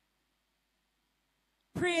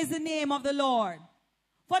 Praise the name of the Lord.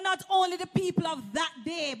 For not only the people of that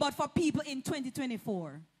day, but for people in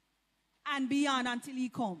 2024 and beyond until He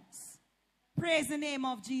comes. Praise the name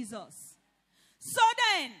of Jesus. So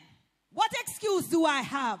then, what excuse do I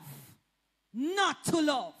have not to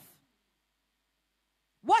love?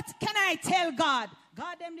 What can I tell God?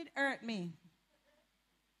 God, them did hurt me.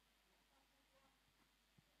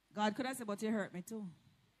 God could have said, but you hurt me too.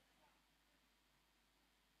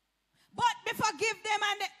 But me forgive them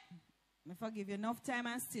and me forgive you enough time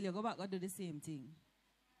and still you go back and do the same thing.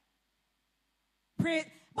 Pray.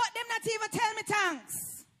 But them not even tell me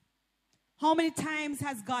thanks. How many times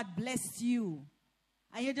has God blessed you?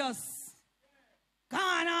 And you just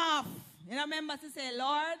gone off. You know, remember to say,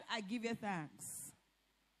 Lord, I give you thanks.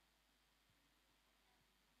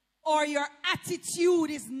 Or your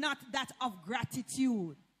attitude is not that of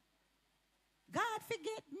gratitude. God,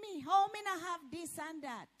 forget me. How many have this and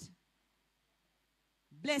that?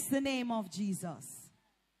 Bless the name of Jesus.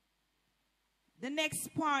 The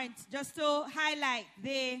next point, just to highlight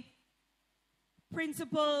the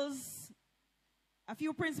principles, a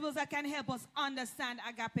few principles that can help us understand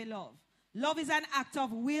agape love. Love is an act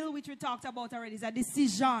of will, which we talked about already. It's a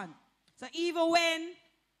decision. So even when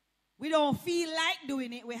we don't feel like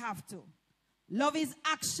doing it, we have to. Love is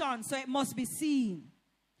action, so it must be seen.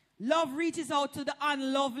 Love reaches out to the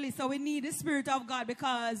unlovely, so we need the Spirit of God,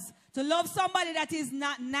 because to love somebody that is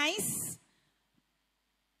not nice,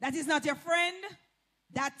 that is not your friend,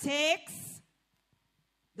 that takes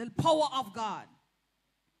the power of God.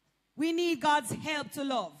 We need God's help to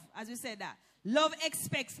love, as we said that. Love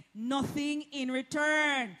expects nothing in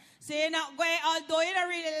return. So you're not going, although you don't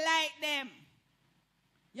really like them,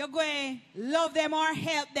 you're going to love them or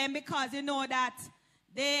help them because you know that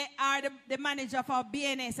they are the manager for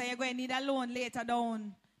BNS and you're going to need a loan later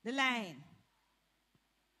down the line.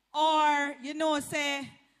 Or, you know, say,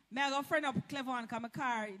 may I go friend up Cleveland because my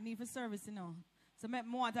car need for service, you know. So I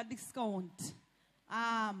want a discount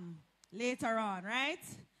later on, right?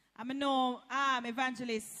 I know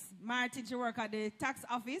Evangelist Martin, she work at the tax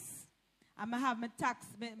office. I have my tax,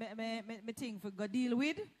 my thing for go deal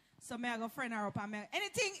with. So I go friend her up.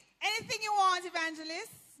 Anything you want,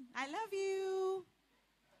 Evangelist. I love you.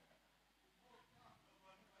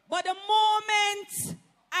 But the moment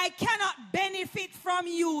I cannot benefit from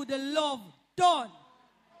you, the love done.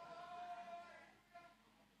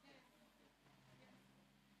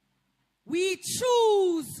 We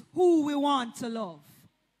choose who we want to love.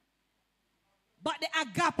 But the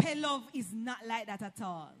agape love is not like that at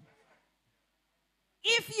all.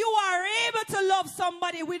 If you are able to love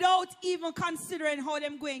somebody without even considering how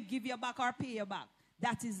them going to give you back or pay you back,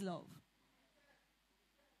 that is love.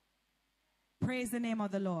 Praise the name of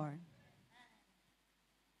the Lord.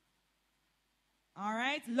 All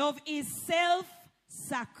right. Love is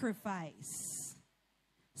self-sacrifice.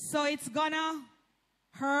 So it's gonna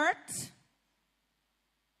hurt.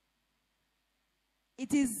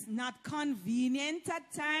 It is not convenient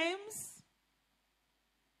at times.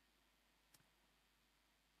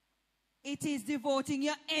 It is devoting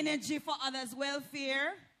your energy for others'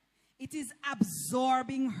 welfare. It is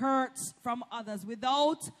absorbing hurts from others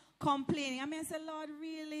without complaining. I mean, I say, Lord,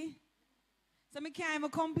 really? So I can't even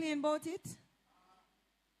complain about it?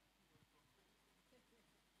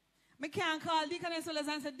 I can't call deaconess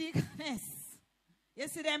and say, deaconess. You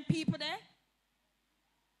see them people there?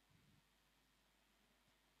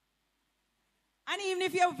 And even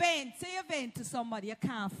if you vent, say you vent to somebody, you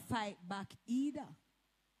can't fight back either.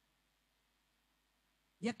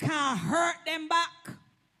 You can't hurt them back.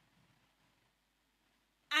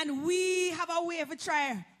 And we have a way of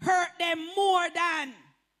trying to hurt them more than,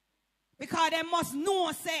 because they must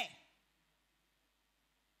know, say,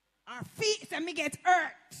 our feet and me get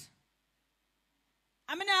hurt.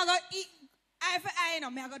 I mean, I'm going to eat, I know,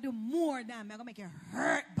 I'm going to do more than, I'm going to make it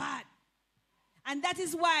hurt bad. And that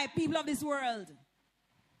is why people of this world,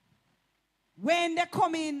 when they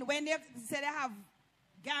come in, when they say they have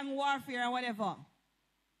gang warfare or whatever,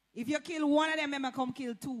 if you kill one of them, they may come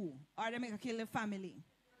kill two, or they may kill the family.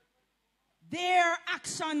 Their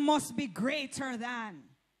action must be greater than.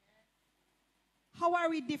 How are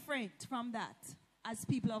we different from that as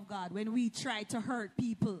people of God when we try to hurt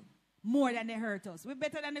people more than they hurt us? We're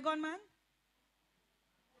better than the gunman?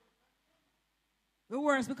 We're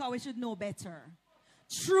worse because we should know better.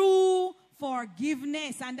 True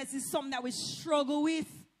forgiveness, and this is something that we struggle with.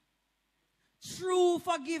 True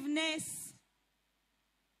forgiveness.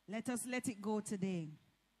 Let us let it go today.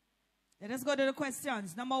 Let us go to the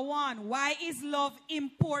questions. Number one, why is love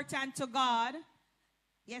important to God?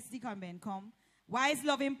 Yes, Deacon Ben, come. Why is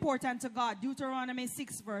love important to God? Deuteronomy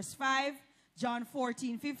 6, verse 5, John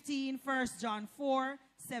 14, 15, 1 John 4,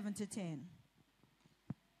 7 to 10.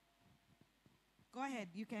 Go ahead.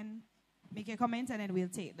 You can make a comment and then we'll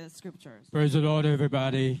take the scriptures. Praise the Lord,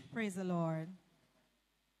 everybody. Praise the Lord.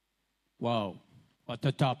 Wow, what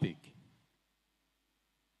a topic.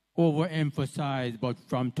 Overemphasized, but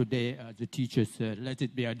from today, as the teacher said, let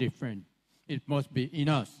it be a different. It must be in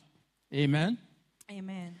us. Amen?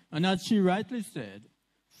 Amen. And as she rightly said,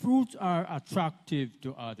 fruits are attractive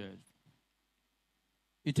to others.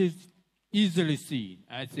 It is easily seen,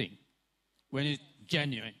 I think, when it's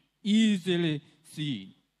genuine. Easily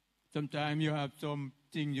seen. Sometimes you have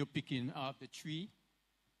something you're picking off the tree,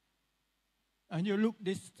 and you look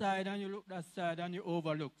this side and you look that side and you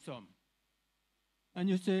overlook some. And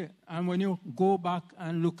you say, and when you go back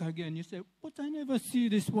and look again, you say, but I never see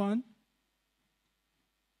this one.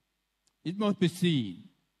 It must be seen,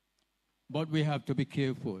 but we have to be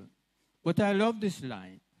careful. But I love this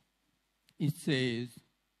line. It says,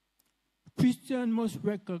 Christian must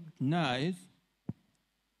recognize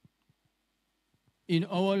in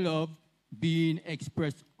our love being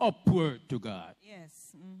expressed upward to God.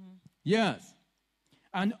 Yes. Mm-hmm. Yes.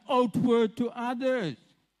 And outward to others.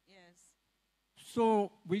 Yes.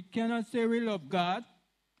 So we cannot say we love God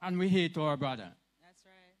and we hate our brother. That's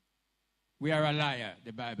right. We are a liar,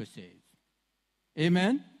 the Bible says.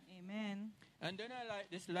 Amen? Amen. And then I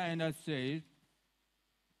like this line that says,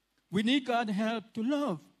 we need God's help to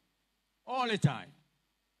love all the time.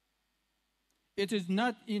 It is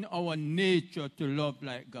not in our nature to love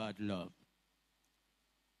like God loves.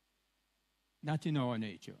 Not in our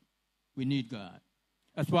nature. We need God.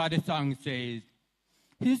 That's why the song says,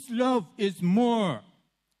 His love is more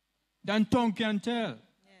than tongue can tell.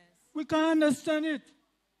 Yes. We can't understand it.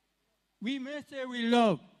 We may say we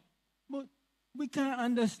love, but we can't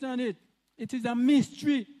understand it. It is a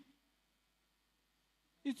mystery.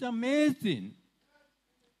 It's amazing.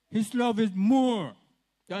 His love is more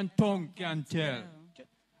than tongue can tell.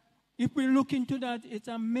 If we look into that, it's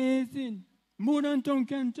amazing. More than tongue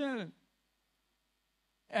can tell.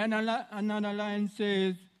 And another line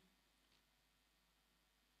says,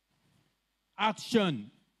 action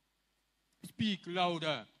speak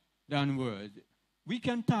louder than words. We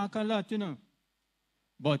can talk a lot,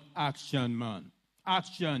 but action, man.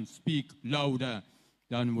 Action speak louder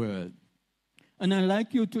than words. And I'd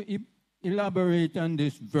like you to elaborate on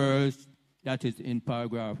this verse that is in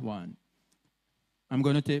paragraph 1. I'm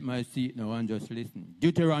going to take my seat now and just listen.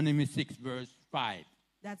 Deuteronomy 6, verse 5.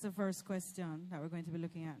 That's the first question that we're going to be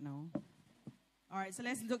looking at now. All right, so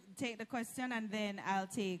let's take the question, and then I'll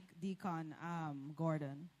take Deacon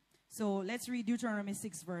Gordon. So let's read Deuteronomy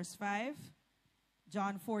 6, verse 5,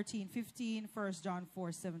 John 14, 15, 1 John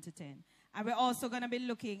 4, 7 to 10. And we're also going to be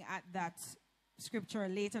looking at that scripture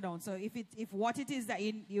later on. So if what it is that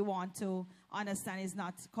you want to understand is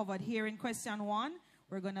not covered here in question 1,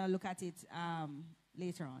 we're going to look at it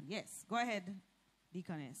later on. Yes, go ahead,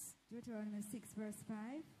 Deaconess. Deuteronomy 6, verse 5.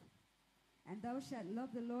 And thou shalt love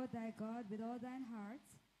the Lord thy God with all thine heart,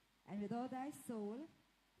 and with all thy soul,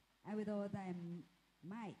 and with all thy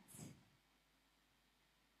might.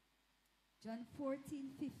 John 14,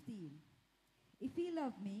 15. If ye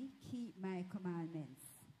love me, keep my commandments.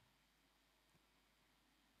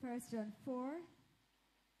 1 John 4,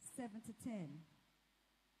 7 to 10.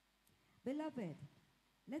 Beloved,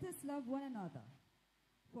 let us love one another,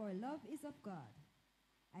 for love is of God.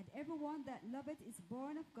 And everyone that loveth is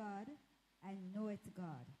born of God, and knoweth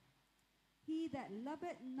God. He that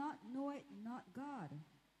loveth not knoweth not God,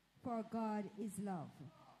 for God is love.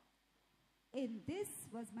 In this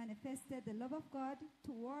was manifested the love of God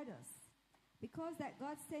toward us, because that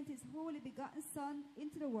God sent his only begotten Son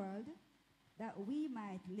into the world, that we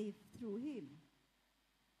might live through him.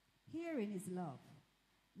 Herein is love,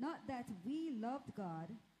 not that we loved God,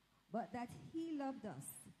 but that he loved us,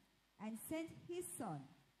 and sent his Son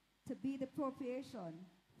to be the propitiation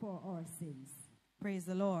for our sins. Praise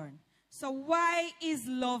the Lord. So why is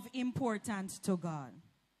love important to God?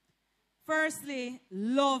 Firstly,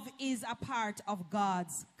 love is a part of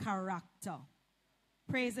God's character.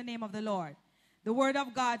 Praise the name of the Lord. The word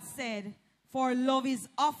of God said, for love is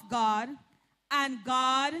of God, and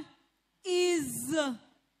God is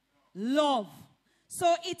love.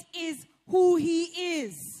 So it is who he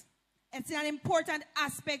is. It's an important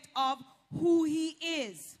aspect of who he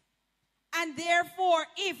is. And therefore,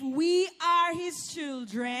 if we are his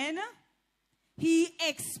children, he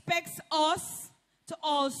expects us to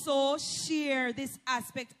also share this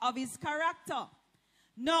aspect of his character.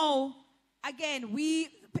 Now, again, we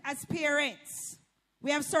as parents,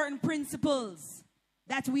 we have certain principles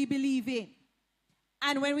that we believe in.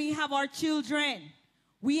 And when we have our children,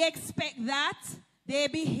 we expect that they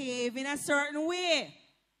behave in a certain way.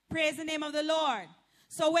 Praise the name of the Lord.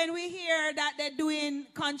 So when we hear that they're doing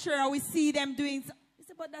contrary, we see them doing, you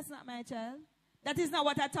say, but that's not my child. That is not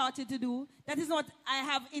what I taught you to do. That is not what I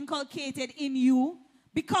have inculcated in you.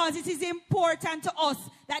 Because it is important to us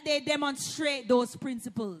that they demonstrate those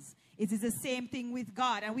principles. It is the same thing with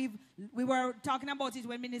God. And we were talking about it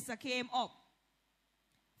when Minister came up.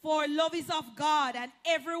 For love is of God, and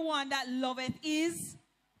everyone that loveth is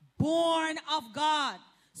born of God.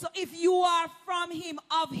 So if you are from him,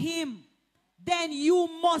 of him, then you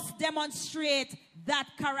must demonstrate that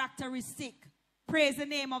characteristic. Praise the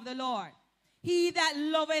name of the Lord. He that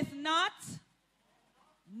loveth not,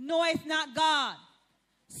 knoweth not God.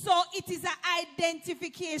 So it is an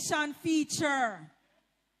identification feature.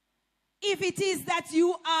 If it is that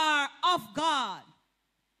you are of God,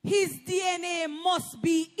 his DNA must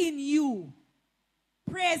be in you.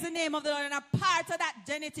 Praise the name of the Lord. And a part of that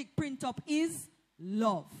genetic print up is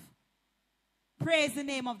love. Praise the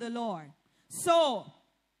name of the Lord. So,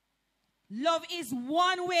 love is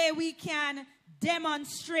one way we can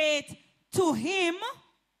demonstrate to him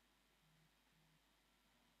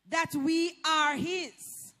that we are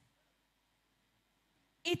his.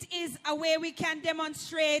 It is a way we can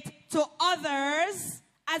demonstrate to others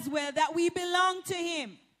as well that we belong to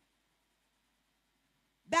him.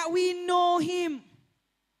 That we know him.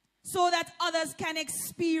 So that others can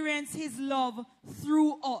experience his love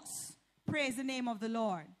through us. Praise the name of the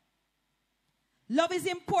Lord. Love is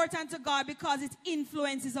important to God because it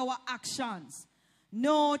influences our actions.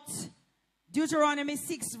 Note Deuteronomy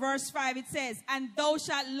 6 verse 5, it says, and thou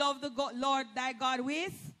shalt love the Lord thy God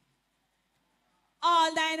with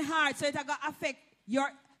all thine heart. So it's going to affect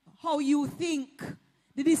how you think,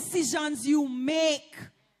 the decisions you make.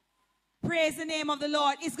 Praise the name of the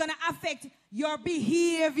Lord. It's going to affect your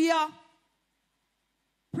behavior.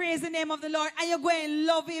 Praise the name of the Lord. And you're going to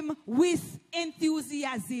love him with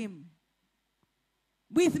enthusiasm,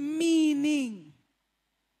 with meaning.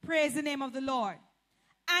 Praise the name of the Lord.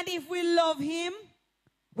 And if we love him,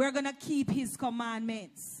 we're going to keep his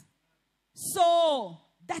commandments. So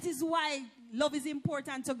that is why love is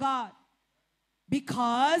important to God.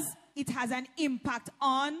 Because it has an impact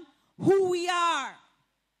on who we are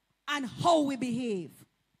and how we behave.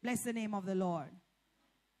 Bless the name of the Lord.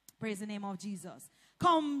 Praise the name of Jesus.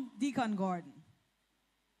 Come, Deacon Gordon.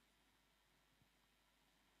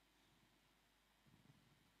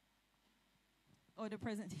 Oh, the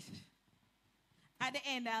presentation. At the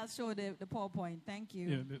end, I'll show the PowerPoint. Thank you.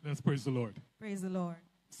 Yeah, let's praise the Lord. Praise the Lord.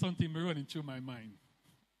 Something running through my mind.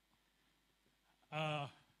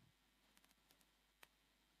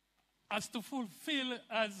 As to fulfill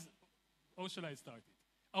how should I start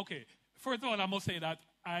it? Okay, first of all, I must say that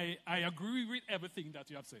I agree with everything that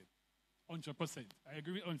you have said. 100%. I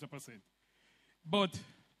agree with 100%. But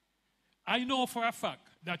I know for a fact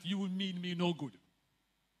that you will mean me no good.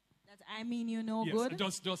 That I mean you no yes, good?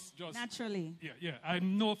 Just. Naturally. Yeah. I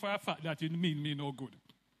know for a fact that you mean me no good.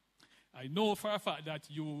 I know for a fact that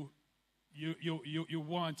you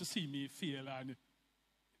want to see me fail and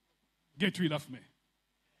get rid of me.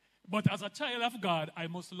 But as a child of God, I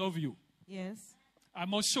must love you. Yes. I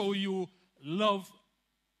must show you love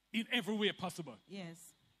in every way possible. Yes.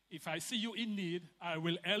 If I see you in need, I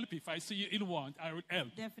will help. If I see you in want, I will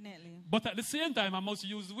help. Definitely. But at the same time, I must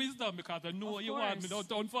use wisdom because I know you want me to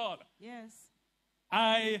downfall. Yes.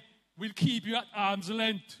 I will keep you at arm's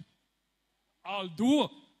length.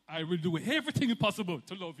 Although I will do everything possible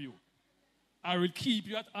to love you, I will keep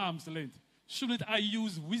you at arm's length. Shouldn't I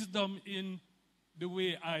use wisdom in the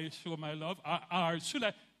way I show my love? Or should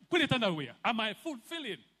I put it another way? Am I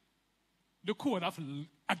fulfilling the code of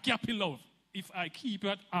agape love if I keep you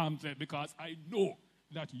at arm's length because I know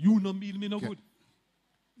that you no mean me no good?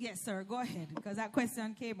 Yes, sir. Go ahead, because that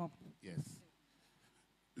question came up. Yes.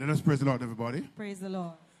 Let us praise the Lord, everybody. Praise the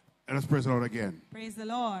Lord. Let us praise the Lord again. Praise the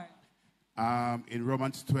Lord. In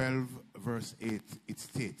Romans 12, verse 8, it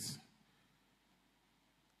states,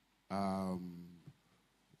 to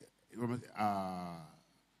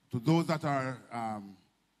those that are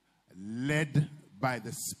led by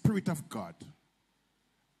the Spirit of God,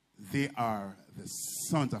 they are the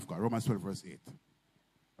sons of God. Romans 12, verse 8.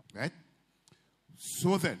 Right?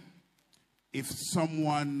 So then, if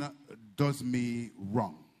someone does me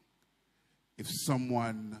wrong, if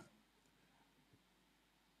someone,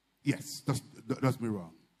 does me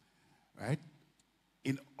wrong, right?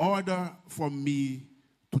 In order for me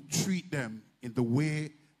to treat them in the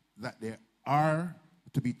way that they are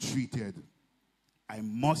to be treated, I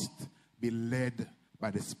must be led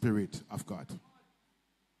by the Spirit of God.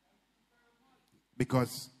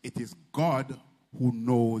 Because it is God who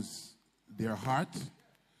knows their heart.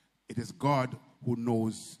 It is God who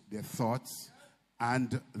knows their thoughts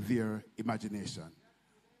and their imagination.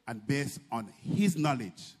 And based on his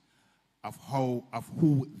knowledge of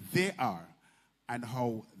who they are and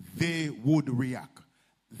how they would react,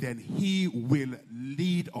 then he will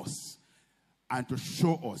lead us and to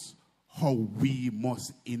show us how we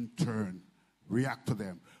must in turn react to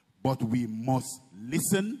them. But we must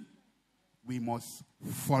listen, we must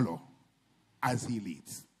follow as he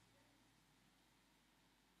leads.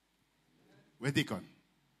 Where's Deacon?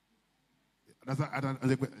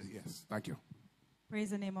 Yes, thank you.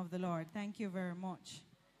 Praise the name of the Lord. Thank you very much.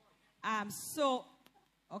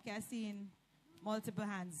 Okay, I see in multiple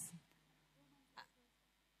hands.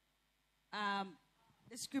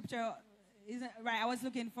 The scripture isn't right. I was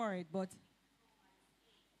looking for it, but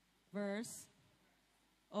verse.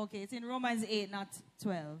 Okay, it's in Romans 8, not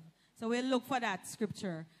 12. So we'll look for that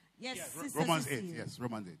scripture. Yes, Sister Romans Cecile. 8. Yes,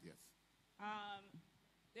 Romans 8. Yes.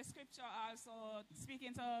 The scripture also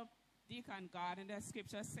speaking to Deacon God, and the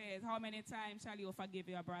scripture says, "How many times shall you forgive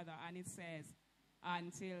your brother?" And it says,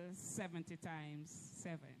 "Until 70 times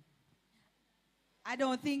 7." I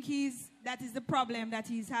don't think that is the problem that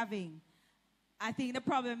he's having. I think the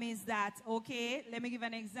problem is that, okay, let me give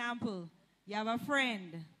an example. You have a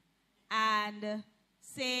friend, and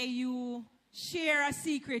say you share a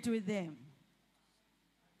secret with them.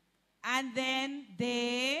 And then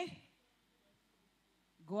they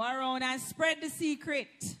go around and spread the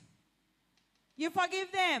secret. You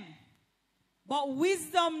forgive them. But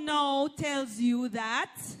wisdom now tells you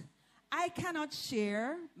that I cannot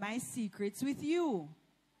share my secrets with you.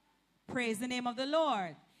 Praise the name of the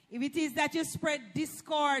Lord. If it is that you spread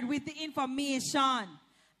discord with the information,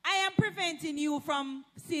 I am preventing you from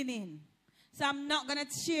sinning. So I'm not going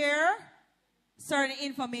to share certain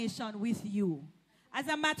information with you. As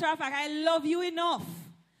a matter of fact, I love you enough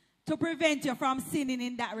to prevent you from sinning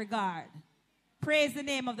in that regard. Praise the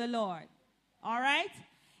name of the Lord. All right?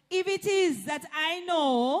 If it is that I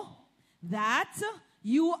know that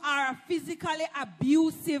you are a physically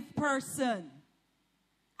abusive person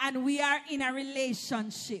and we are in a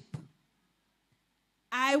relationship,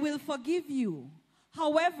 I will forgive you.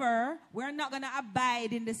 However, we're not going to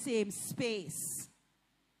abide in the same space.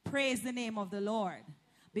 Praise the name of the Lord.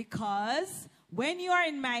 Because when you are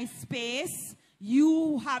in my space,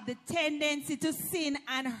 you have the tendency to sin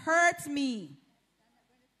and hurt me.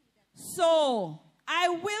 So, I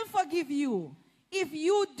will forgive you. If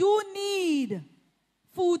you do need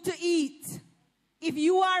food to eat, if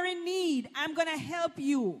you are in need, I'm going to help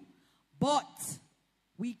you. But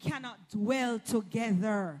we cannot dwell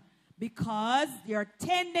together because your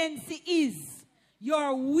tendency is,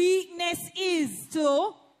 your weakness is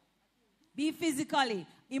to be physically,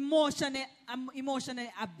 emotionally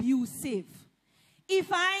abusive. If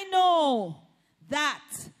I know that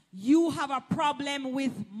you have a problem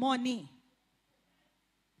with money,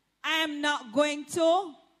 I am not going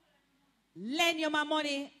to lend you my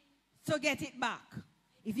money to get it back.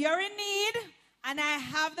 If you're in need and I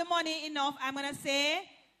have the money enough, I'm going to say,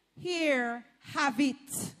 here, have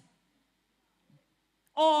it.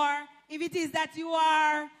 Or if it is that you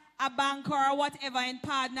are a banker or whatever in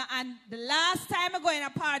partner, and the last time I'm going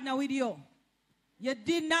to partner with you, you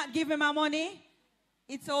did not give me my money,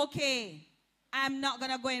 it's okay. I'm not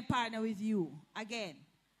going to go and partner with you again.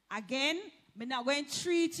 Again, I'm not going to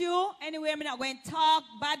treat you anyway. I'm not going to talk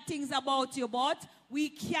bad things about you, but we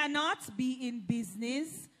cannot be in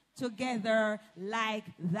business together like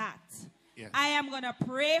that. Yes. I am going to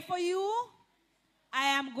pray for you. I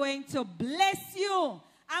am going to bless you.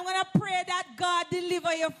 I'm going to pray that God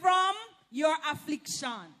deliver you from your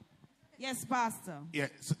affliction. Yes, Pastor. Yeah,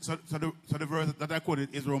 so the verse that I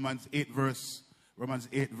quoted is Romans 8 verse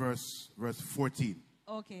 14.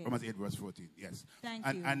 Okay. Romans 8 verse 14. Yes. Thank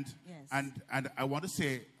and, you. And Yes. and I want to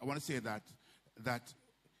say that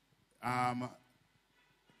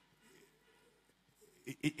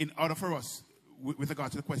in order for us, with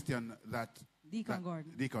regard to the question that Deacon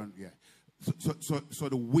Gordon. Deacon, yeah. So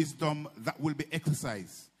the wisdom that will be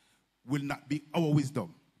exercised will not be our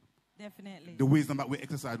wisdom. Definitely. The wisdom that we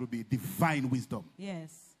exercise will be divine wisdom.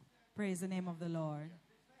 Yes. Praise the name of the Lord.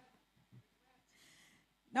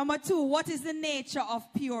 Number 2, what is the nature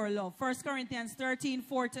of pure love? 1 Corinthians 13,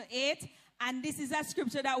 4-8. And this is a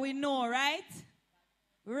scripture that we know, right?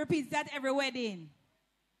 We repeat that every wedding.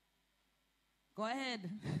 Go ahead.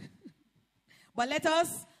 But let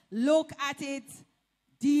us look at it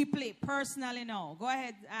deeply, personally now. Go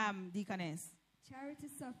ahead, Deaconess. Charity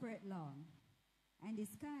suffereth long, and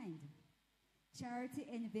is kind. Charity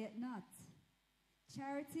envieth not.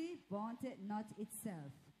 Charity vaunteth not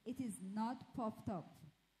itself. It is not puffed up.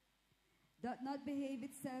 Doth not behave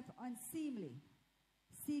itself unseemly.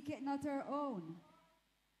 Seeketh not her own.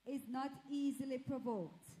 Is not easily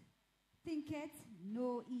provoked. Thinketh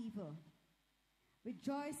no evil.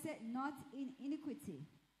 Rejoiceth not in iniquity,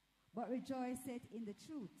 but rejoiceth in the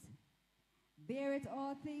truth. Beareth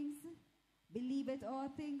all things, believeth all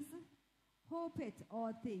things, hopeth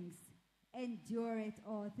all things, endureth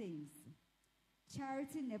all things.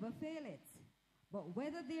 Charity never faileth, but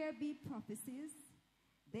whether there be prophecies,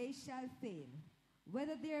 they shall fail.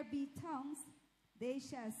 Whether there be tongues, they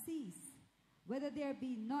shall cease. Whether there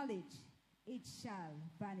be knowledge, it shall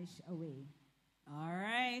vanish away. All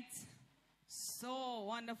right. So,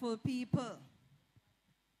 wonderful people.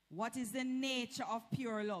 What is the nature of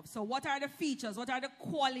pure love? So, what are the features? What are the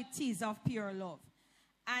qualities of pure love?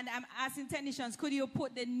 And I'm asking technicians, could you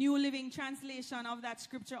put the New Living Translation of that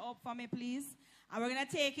scripture up for me, please? And we're going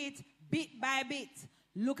to take it bit by bit.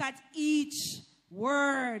 Look at each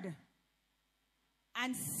word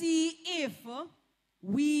and see if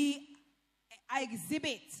we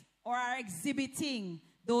exhibit or are exhibiting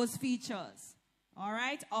those features, all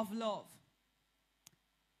right, of love.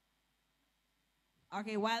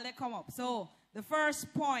 Okay, while they come up. So, the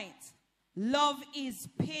first point, love is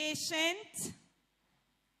patient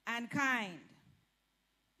and kind.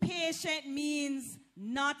 Patient means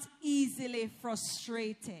not easily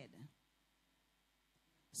frustrated.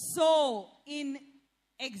 So, in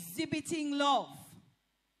exhibiting love,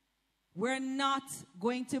 we're not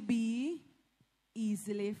going to be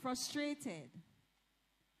easily frustrated.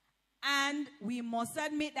 And we must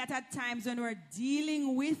admit that at times when we're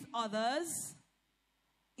dealing with others,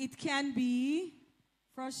 it can be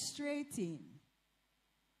frustrating.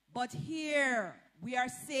 But here we are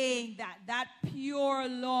saying that that pure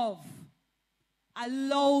love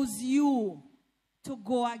allows you to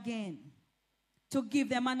go again, to give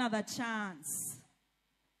them another chance.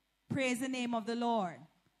 Praise the name of the Lord.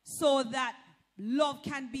 So that love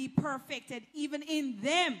can be perfected even in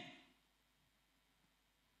them.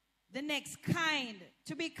 The next, kind.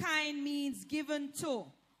 To be kind means given to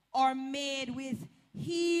or made with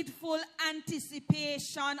heedful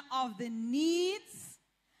anticipation of the needs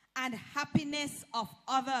and happiness of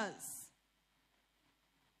others.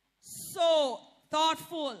 So,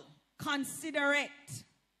 thoughtful, considerate.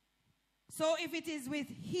 So if it is with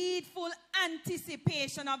heedful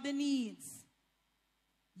anticipation of the needs,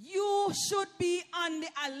 you should be on the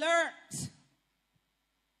alert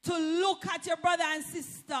to look at your brother and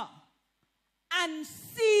sister and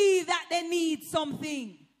see that they need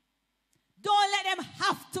something. Don't let them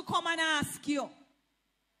have to come and ask you.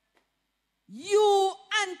 You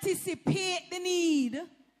anticipate the need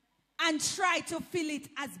and try to fill it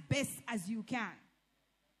as best as you can.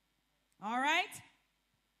 All right?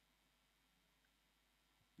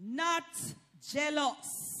 Not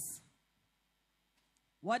jealous.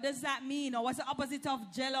 What does that mean? Or what's the opposite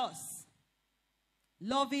of jealous?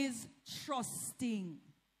 Love is trusting.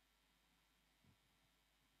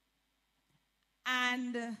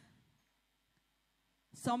 And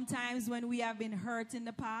sometimes when we have been hurt in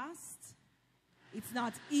the past, it's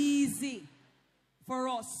not easy for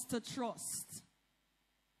us to trust.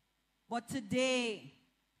 But today,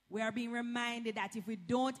 we are being reminded that if we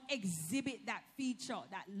don't exhibit that feature,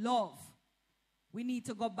 that love, we need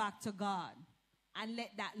to go back to God and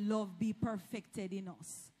let that love be perfected in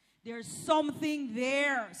us. There's something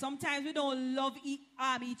there. Sometimes we don't love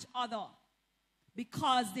each other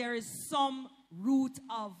because there is some root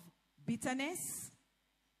of bitterness,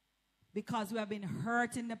 because we have been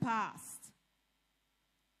hurt in the past.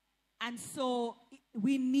 And so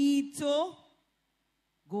we need to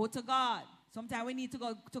go to God. Sometimes we need to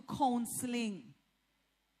go to counseling.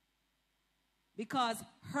 Because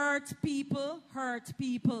hurt people hurt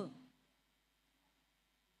people.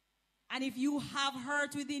 And if you have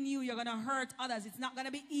hurt within you, you're going to hurt others. It's not going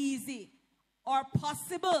to be easy or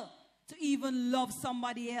possible to even love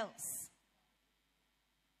somebody else.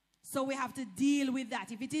 So we have to deal with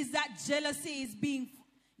that. If it is that jealousy is being,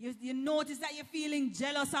 you notice that you're feeling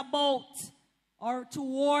jealous about or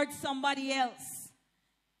towards somebody else,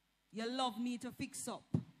 your love needs to fix up.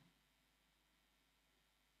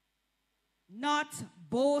 Not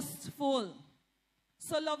boastful.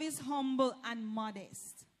 So love is humble and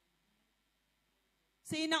modest.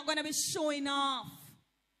 So you're not going to be showing off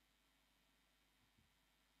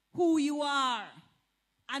who you are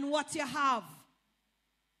and what you have.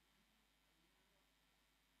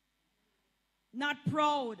 Not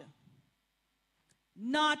proud.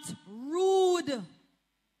 Not rude.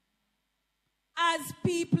 As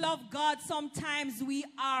people of God, sometimes we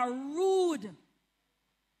are rude.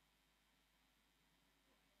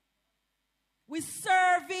 We're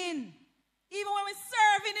serving. Even when we're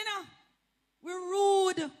serving, we're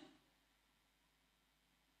rude.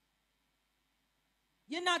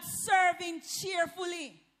 You're not serving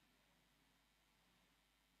cheerfully.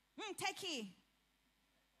 Take it.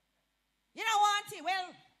 You don't want it.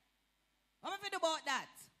 Well, what am I do about that?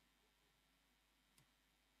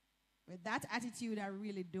 With that attitude, I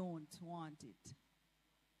really don't want it.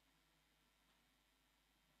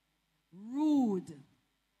 Rude.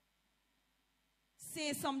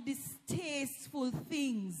 Say some distasteful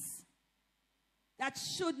things that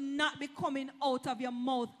should not be coming out of your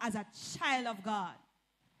mouth as a child of God.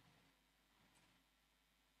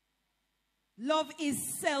 Love is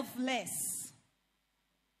selfless.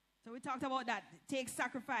 So we talked about that. Take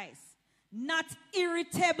sacrifice. Not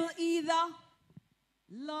irritable either.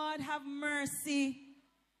 Lord have mercy.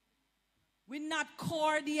 We're not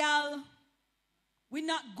cordial. We're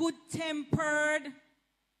not good-tempered.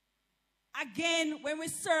 Again, when we're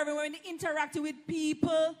serving, when we're interacting with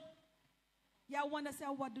people, I wonder, say,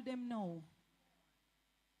 what do them know?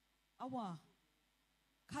 What?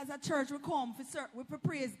 Because at church we come for serve, we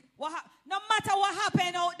praise. No matter what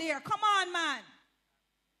happened out there, come on, man.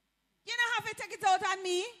 You don't have to take it out on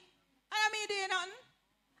me. I mean doing nothing.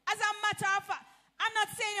 As a matter of fact, I'm not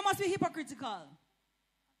saying you must be hypocritical.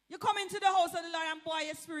 You come into the house of the Lord and boil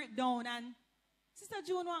your spirit down, and Sister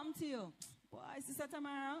June, what happened to you? Boy, Sister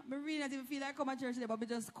Tamara, I really not even feel like I come to church today, but we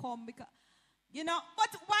just come because, but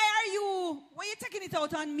why are you taking it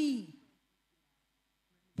out on me?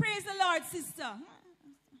 Praise the Lord, sister.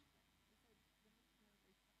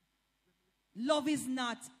 Love is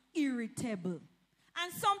not irritable.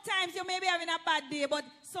 And sometimes you may be having a bad day, but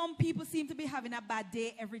some people seem to be having a bad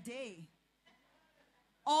day every day.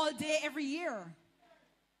 All day, every year.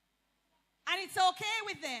 And it's okay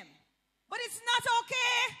with them. But it's not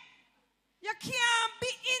okay. You can't be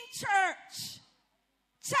in church.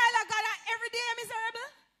 Child of God, every day miserable?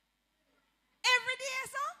 Every day,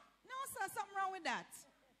 sir? No, sir, something wrong with that.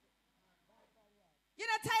 You're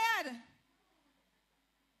not tired?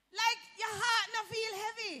 Like your heart not feel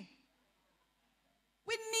heavy.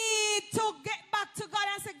 We need to get back to God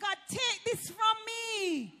and say, God, take this from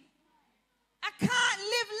me. I can't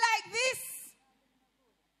live like this.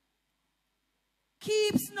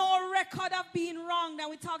 Keeps no record of being wrong. Now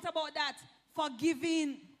we talked about that.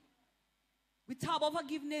 Forgiving. We talk about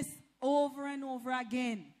forgiveness over and over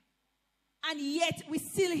again. And yet we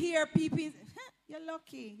still hear people, you're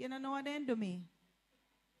lucky. You don't know what they do me.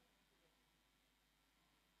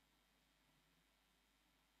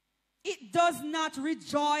 It does not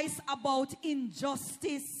rejoice about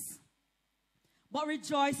injustice, but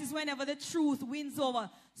rejoices whenever the truth wins over.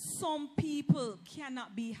 Some people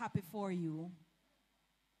cannot be happy for you.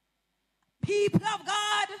 People of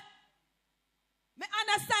God, may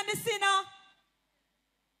understand the sinner,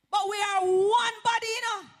 but we are one body, you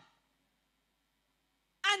know.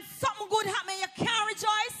 And something good happen, you can't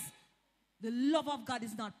rejoice. The love of God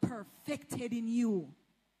is not perfected in you.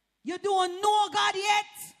 You don't know God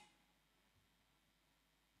yet.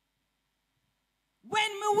 When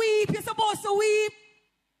we weep, you're supposed to weep.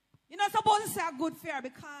 You're not supposed to say a good fear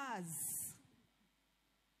because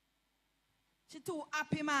she too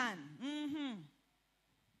happy, man.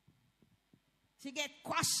 She get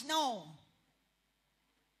quashed now.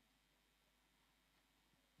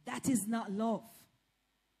 That is not love.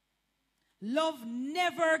 Love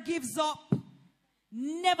never gives up,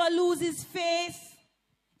 never loses faith,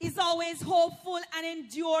 is always hopeful and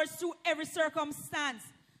endures through every circumstance.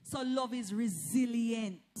 So love is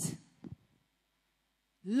resilient.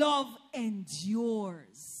 Love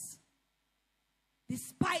endures.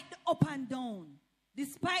 Despite the up and down,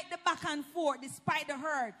 despite the back and forth, despite the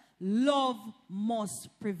hurt, love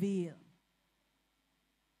must prevail.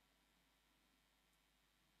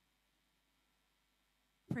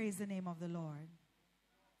 Praise the name of the Lord.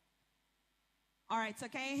 All right, so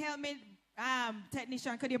can you help me,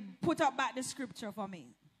 technician? Could you put up back the scripture for me?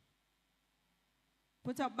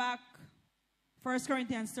 Put up back 1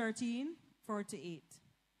 Corinthians 13, 4-8.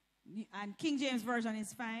 And King James Version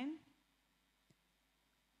is fine.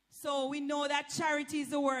 So we know that charity is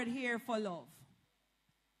the word here for love.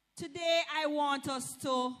 Today I want us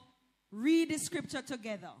to read the scripture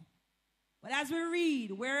together. But as we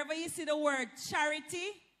read, wherever you see the word charity,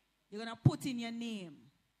 you're going to put in your name.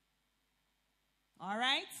 All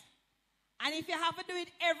right? And if you have to do it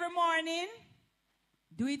every morning,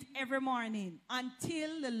 do it every morning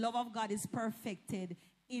until the love of God is perfected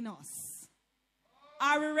in us.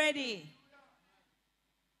 Are we ready?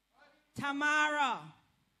 Tamara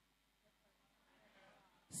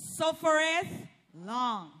suffereth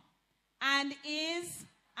long and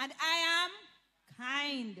I am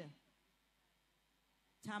kind.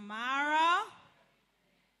 Tamara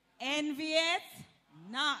envieth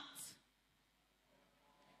not.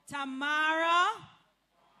 Tamara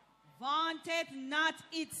vaunteth not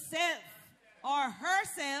itself or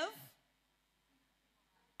herself.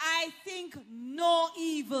 I think no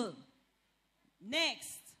evil.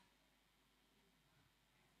 Next.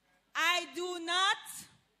 I do not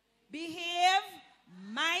behave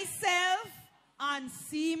myself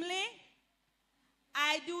unseemly.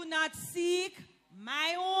 I do not seek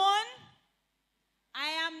my own. I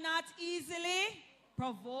am not easily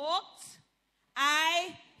provoked.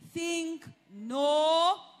 I think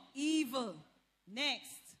no evil.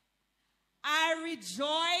 Next. I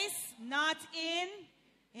rejoice not in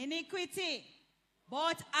iniquity,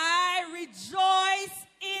 but I rejoice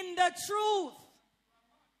in the truth.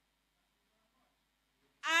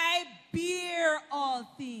 I bear all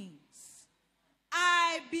things.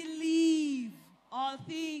 I believe all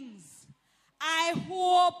things. I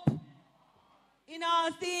hope in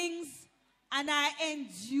all things, and I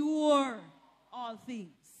endure all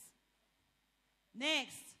things.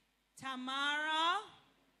 Next, Tamara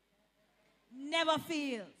never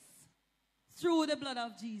fails through the blood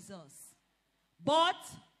of Jesus. But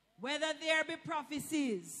whether there be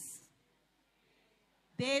prophecies,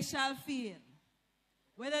 they shall fail.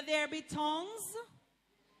 Whether there be tongues,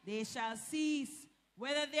 they shall cease.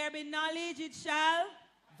 Whether there be knowledge, it shall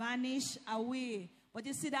vanish away. But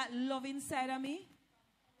you see that love inside of me?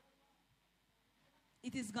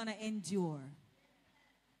 it is going to endure.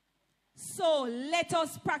 So let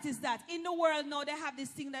us practice that. In the world now, they have this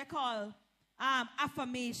thing they call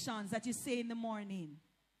affirmations that you say in the morning.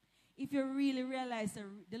 If you really realize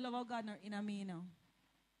the love of God in me now,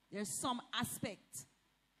 there's some aspect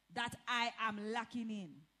that I am lacking in.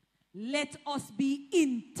 Let us be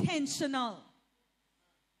intentional.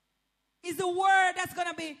 Is the word that's going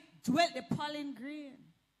to be dwelt the pollen grain.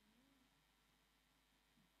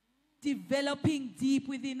 Developing deep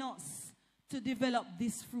within us to develop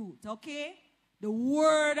this fruit, okay? The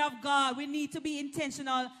word of God. We need to be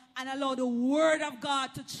intentional and allow the word of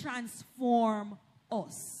God to transform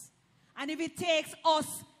us. And if it takes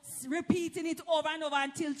us repeating it over and over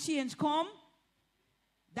until change comes,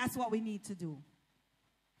 that's what we need to do.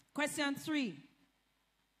 Question 3.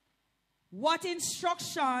 What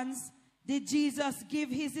instructions did Jesus give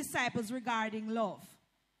his disciples regarding love?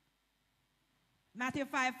 Matthew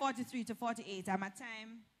 5:43 to 48. My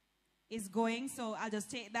time is going, so I'll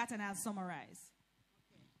just take that and I'll summarize.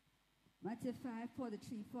 Matthew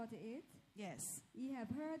 5:43, 48. Yes. Ye have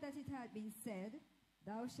heard that it had been said,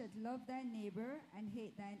 Thou shalt love thy neighbor and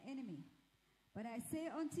hate thine enemy. But I say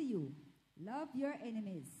unto you, love your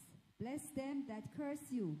enemies, bless them that curse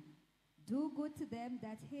you, do good to them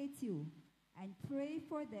that hate you, and pray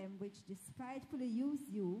for them which despitefully use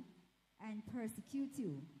you and persecute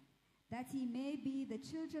you, that ye may be the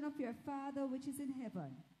children of your Father which is in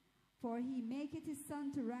heaven. For he maketh his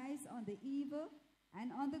sun to rise on the evil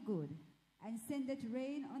and on the good, and sendeth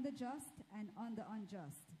rain on the just and on the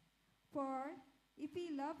unjust. For if ye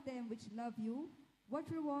love them which love you, what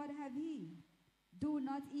reward have ye? Do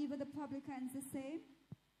not even the publicans the same?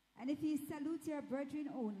 And if ye salute your brethren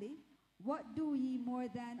only, what do ye more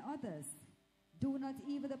than others? Do not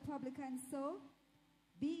even the publicans so?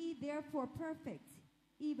 Be ye therefore perfect,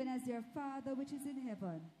 even as your Father which is in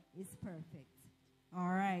heaven is perfect. All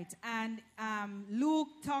right. And Luke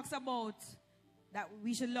talks about that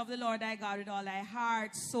we should love the Lord thy God with all thy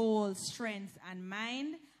heart, soul, strength, and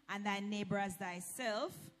mind, and thy neighbor as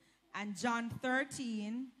thyself. And John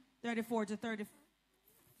 13, 34 to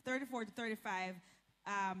 35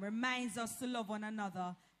 reminds us to love one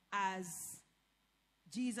another as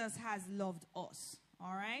Jesus has loved us.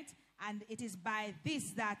 All right? And it is by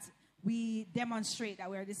this that we demonstrate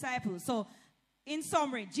that we are disciples. So, in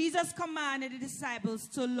summary, Jesus commanded the disciples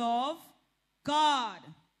to love God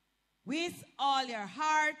with all your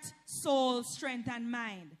heart, soul, strength, and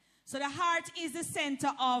mind. So the heart is the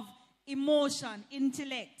center of emotion,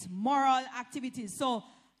 intellect, moral activities. So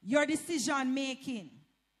your decision making.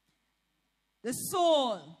 The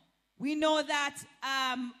soul, we know that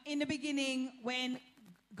in the beginning when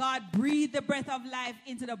God breathed the breath of life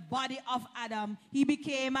into the body of Adam, he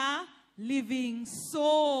became a living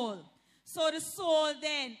soul. So the soul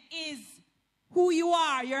then is who you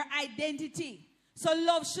are, your identity. So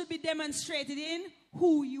love should be demonstrated in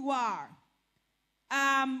who you are.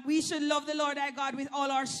 We should love the Lord our God with all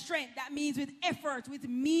our strength. That means with effort, with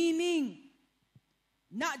meaning,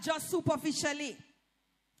 not just superficially.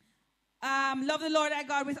 Love the Lord our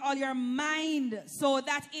God with all your mind. So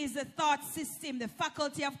that is the thought system, the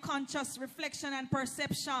faculty of conscious reflection and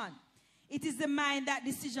perception. It is the mind that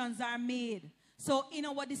decisions are made. So in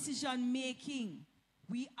our decision making,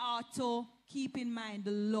 we are to keep in mind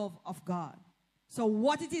the love of God. So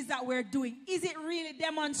what it is that we're doing, is it really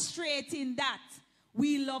demonstrating that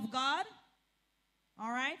we love God? All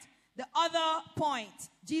right. The other point,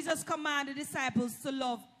 Jesus commanded the disciples to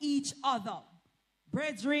love each other.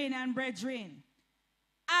 Brethren and brethren.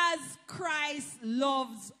 As Christ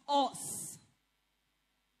loves us.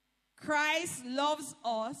 Christ loves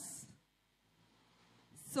us,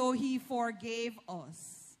 so he forgave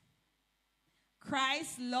us.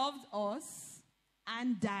 Christ loved us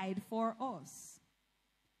and died for us.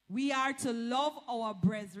 We are to love our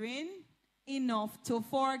brethren enough to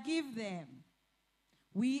forgive them.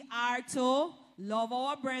 We are to love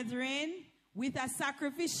our brethren with a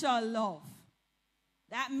sacrificial love.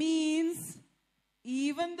 That means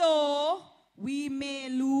even though we may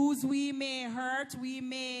lose, we may hurt,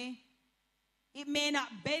 it may not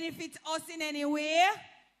benefit us in any way,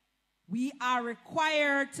 we are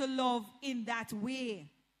required to love in that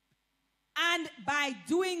way. And by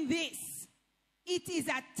doing this, it is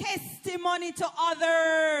a testimony to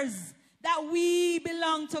others that we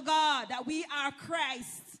belong to God, that we are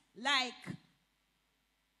Christ-like.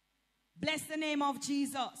 Bless the name of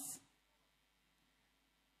Jesus.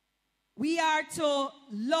 We are to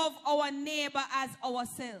love our neighbor as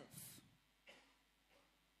ourselves.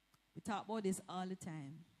 We talk about this all the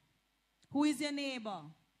time. Who is your neighbor?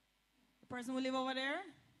 The person who lives over there?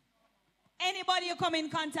 Anybody you come in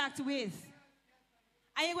contact with?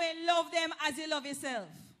 And you're going to love them as you love yourself.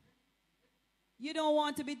 You don't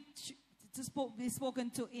want to be spoken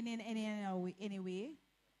to in any way.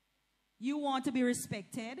 You want to be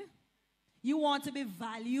respected. You want to be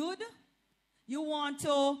valued. You want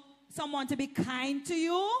someone to be kind to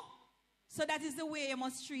you. So that is the way you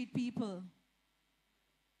must treat people.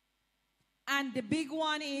 And the big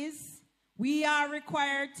one is, we are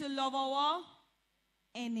required to love our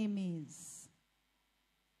enemies.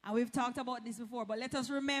 And we've talked about this before, but let us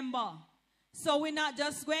remember. So we're not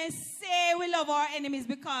just going to say we love our enemies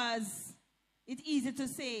because it's easy to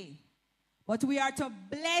say. But we are to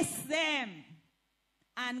bless them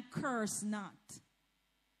and curse not.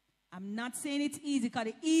 I'm not saying it's easy, because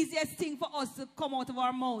the easiest thing for us to come out of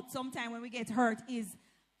our mouth sometime when we get hurt is,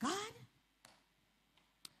 God,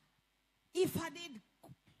 if I did,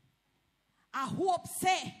 I hope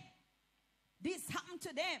say this happened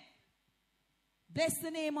to them. Bless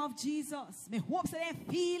the name of Jesus. Me hope say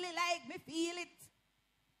they feel it like me feel it.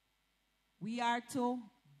 We are to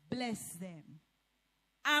bless them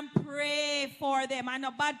and pray for them. And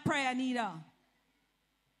no bad prayer neither.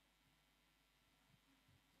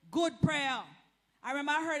 Good prayer. I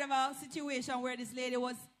remember I heard of a situation where this lady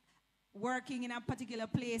was working in a particular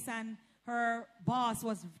place and her boss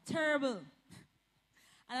was terrible.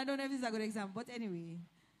 And I don't know if this is a good example, but anyway.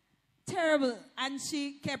 Terrible. And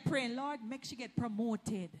she kept praying, Lord, make she get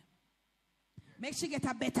promoted. Make she get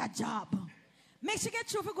a better job. Make she get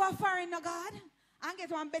through for go foreign, no God, and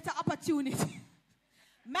get one better opportunity.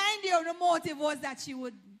 Mind you, the motive was that she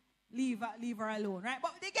would leave her alone, right?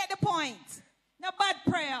 But they get the point. No bad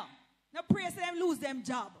prayer. No prayer so them lose them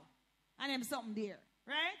job. And them something there,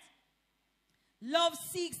 right? Love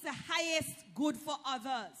seeks the highest good for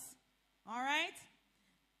others. All right?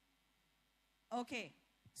 Okay.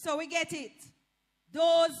 So we get it.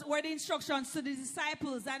 Those were the instructions to the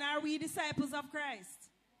disciples. And are we disciples of Christ?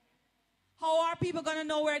 How are people going to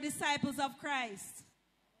know we're disciples of Christ?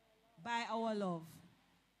 By our love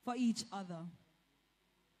for each other.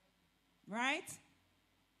 Right?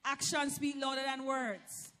 Actions speak louder than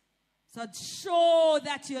words. So show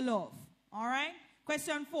that you love. All right?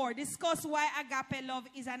 Question 4. Discuss why agape love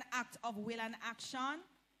is an act of will and action.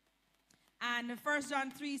 And 1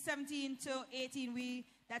 John 3:17 to 18,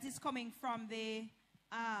 that is coming from the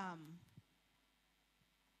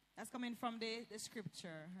that's coming from the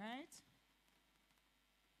scripture, right?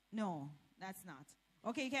 No, that's not.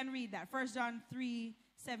 Okay, you can read that. 1 John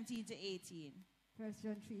 3:17 to 18. 1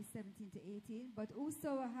 John 3:17 to 18. But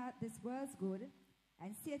whosoever hath this world's good,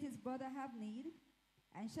 and seeth his brother have need,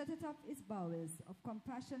 and shutteth up his bowels of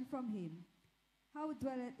compassion from him, how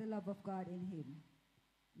dwelleth the love of God in him?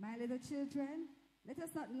 My little children, let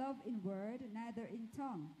us not love in word, neither in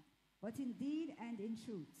tongue, but in deed and in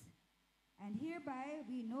truth. And hereby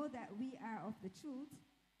we know that we are of the truth,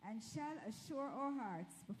 and shall assure our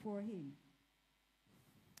hearts before him.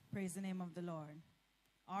 Praise the name of the Lord.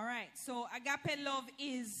 All right, so agape love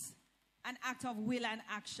is an act of will and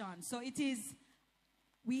action. So it is,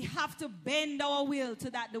 we have to bend our will to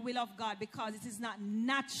the will of God, because it is not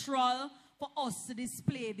natural for us to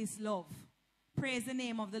display this love. Praise the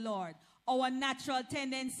name of the Lord. Our natural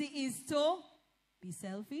tendency is to be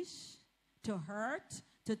selfish, to hurt,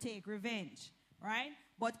 to take revenge, right?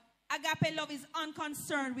 But agape love is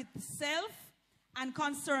unconcerned with self and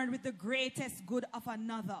concerned with the greatest good of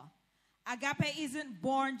another. Agape isn't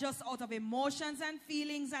born just out of emotions and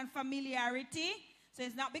feelings and familiarity. So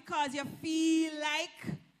it's not because you feel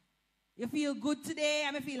like you feel good today,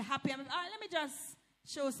 I may feel happy. Let me just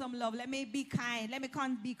show some love. Let me be kind. Let me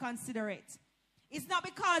be considerate. It's not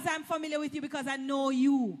because I'm familiar with you, because I know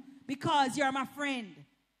you, because you're my friend,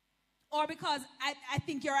 or because I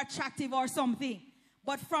think you're attractive or something.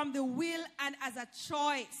 But from the will and as a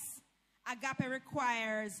choice, agape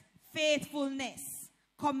requires faithfulness,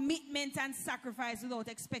 commitment, and sacrifice without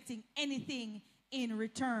expecting anything in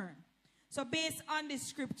return. So based on this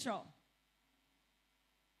scripture,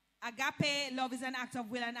 agape love is an act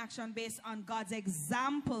of will and action based on God's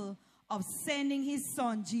example of sending his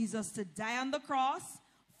son Jesus to die on the cross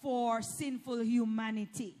for sinful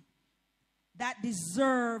humanity that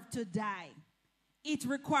deserved to die. It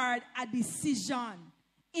required a decision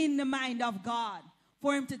in the mind of God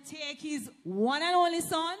for him to take his one and only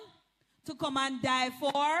son to come and die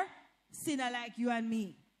for sinner like you and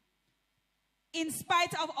me. In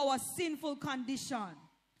spite of our sinful condition,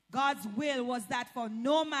 God's will was that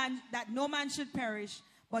no man should perish,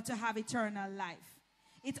 but to have eternal life.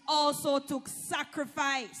 It also took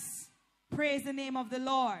sacrifice. Praise the name of the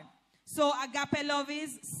Lord. So agape love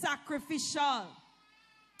is sacrificial.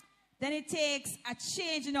 Then it takes a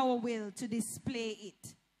change in our will to display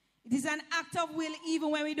it. It is an act of will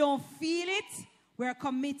even when we don't feel it. We're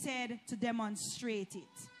committed to demonstrate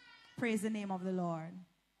it. Praise the name of the Lord.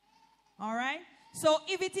 All right? So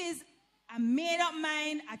if it is a made-up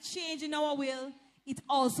mind, a change in our will, it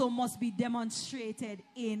also must be demonstrated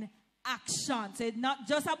in action. So it's not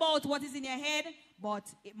just about what is in your head, but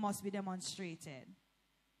it must be demonstrated.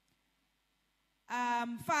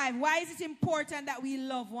 5, why is it important that we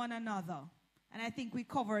love one another? And I think we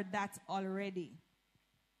covered that already.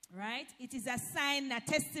 Right? It is a sign, a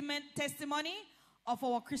testimony of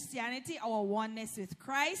our Christianity, our oneness with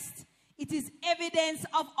Christ. It is evidence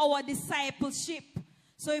of our discipleship.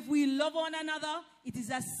 So if we love one another, it is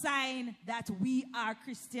a sign that we are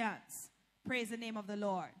Christians. Praise the name of the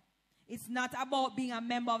Lord. It's not about being a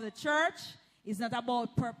member of the church. It's not about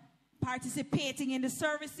participating in the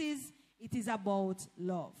services. It is about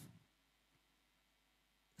love.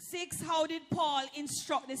 6, how did Paul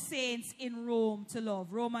instruct the saints in Rome to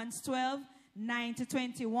love? Romans 12, 9 to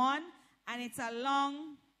 21. And it's a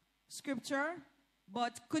long scripture.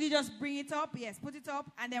 But could you just bring it up? Yes, put it up.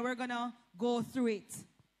 And then we're going to go through it.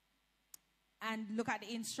 And look at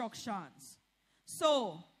the instructions.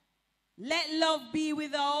 So, let love be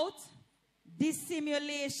without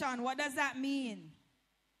dissimulation. What does that mean?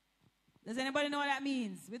 Does anybody know what that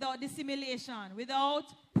means? Without dissimulation. Without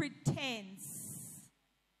pretense.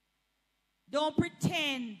 Don't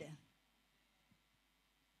pretend.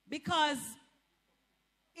 Because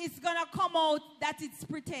it's going to come out that it's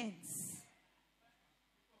pretense.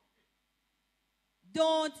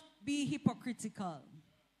 Don't be hypocritical.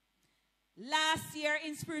 Last year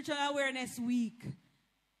in Spiritual Awareness Week,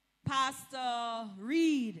 Pastor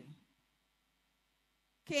Reed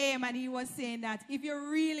came and he was saying that if you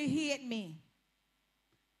really hate me,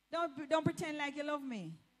 don't pretend like you love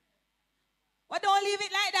me. But don't leave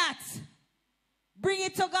it like that. Bring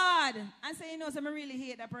it to God and say, you know, I really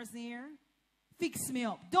hate that person here. Fix me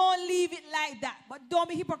up. Don't leave it like that. But don't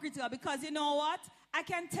be hypocritical, because you know what? I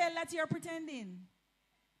can tell that you're pretending.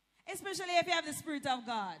 Especially if you have the Spirit of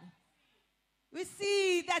God. We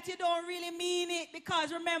see that you don't really mean it,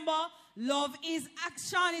 because remember, love is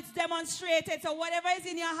action. It's demonstrated. So whatever is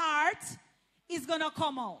in your heart is going to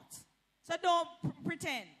come out. So don't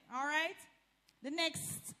pretend. All right? The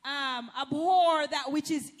next, abhor that which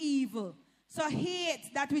is evil. So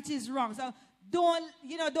hate that which is wrong. So don't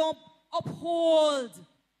uphold,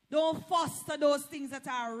 don't foster those things that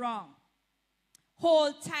are wrong.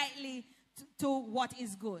 Hold tightly to what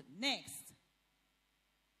is good. Next.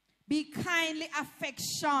 Be kindly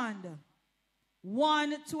affectioned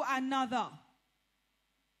one to another,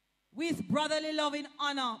 with brotherly love in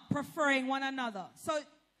honor, preferring one another. So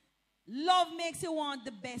love makes you want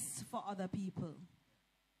the best for other people.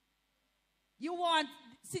 You want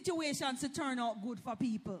situations to turn out good for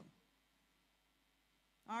people.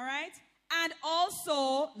 All right? And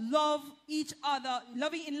also love each other.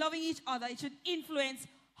 Loving each other, it should influence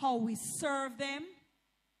how we serve them.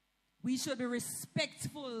 We should be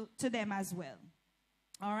respectful to them as well.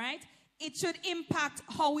 All right? It should impact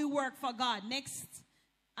how we work for God. Next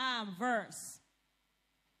verse.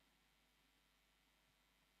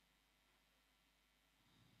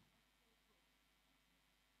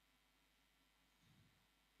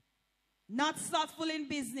 Not slothful in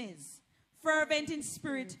business, fervent in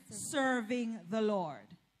spirit, serving the Lord.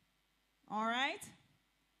 All right?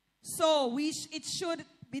 So it should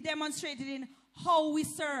be demonstrated in how we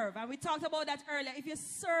serve. And we talked about that earlier. If you're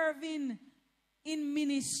serving in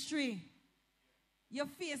ministry, your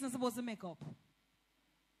face is not supposed to make up.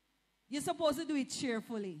 You're supposed to do it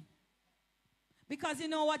cheerfully. Because you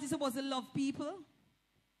know what? You're supposed to love people.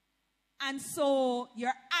 And so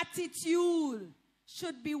your attitude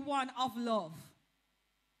should be one of love.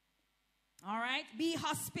 All right? Be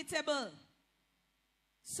hospitable.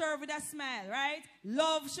 Serve with a smile, right?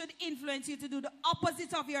 Love should influence you to do the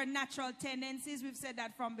opposite of your natural tendencies. We've said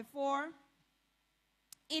that from before.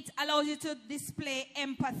 It allows you to display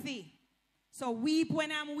empathy. So weep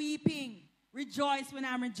when I'm weeping. Rejoice when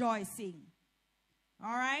I'm rejoicing.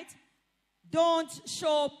 All right? Don't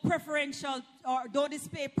show preferential, or don't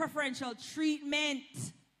display preferential treatment.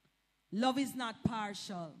 Love is not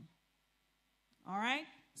partial. All right?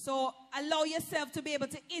 So allow yourself to be able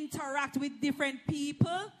to interact with different people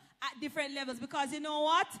at different levels, because you know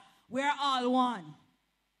what? We're all one.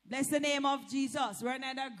 Bless the name of Jesus. We're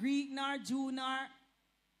neither Greek nor Jew nor...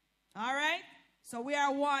 All right? So we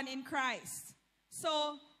are one in Christ.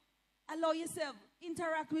 So allow yourself,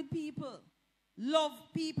 interact with people. Love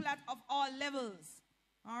people of all levels.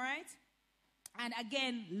 All right? And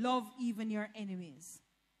again, love even your enemies.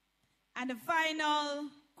 And the final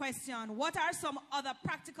question, what are some other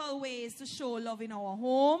practical ways to show love in our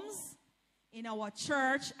homes, in our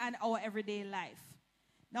church, and our everyday life?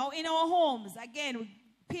 Now, in our homes, again,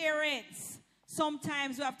 parents,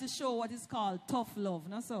 sometimes we have to show what is called tough love,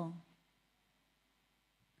 not so?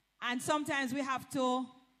 And sometimes we have to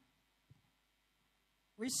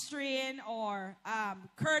restrain or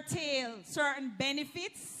curtail certain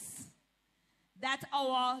benefits that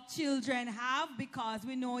our children have because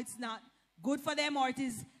we know it's not good for them, or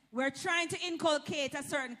we're trying to inculcate a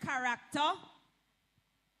certain character.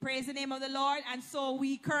 Praise the name of the Lord. And so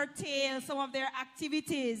we curtail some of their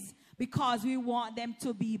activities because we want them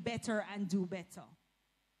to be better and do better.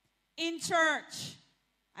 In church,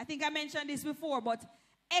 I think I mentioned this before, but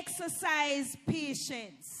exercise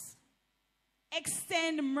patience.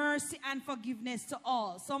 Extend mercy and forgiveness to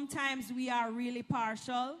all. Sometimes we are really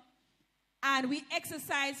partial and we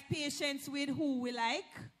exercise patience with who we like.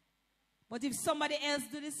 But if somebody else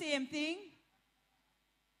do the same thing,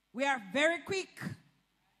 we are very quick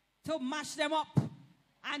to mash them up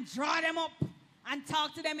and draw them up and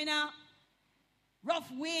talk to them in a rough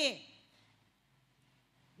way.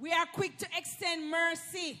 We are quick to extend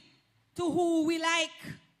mercy to who we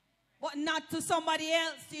like, but not to somebody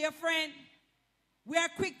else, to your friend. We are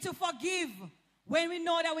quick to forgive when we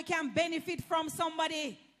know that we can benefit from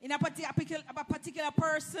somebody in a particular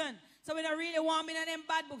person. So we don't really want me in them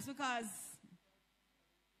bad books because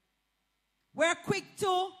we're quick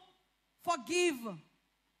to forgive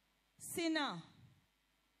sinner.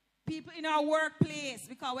 People in our workplace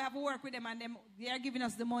because we have to work with them and they are giving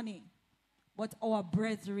us the money. But our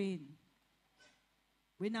brethren,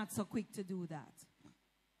 we're not so quick to do that.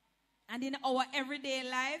 And in our everyday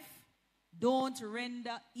life, don't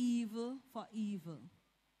render evil for evil.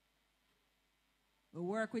 We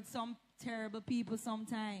work with some terrible people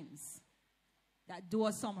sometimes that do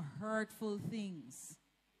some hurtful things.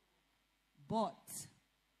 But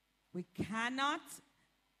we cannot,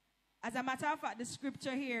 as a matter of fact, the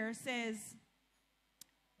scripture here says,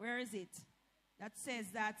 where is it? That says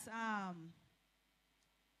that,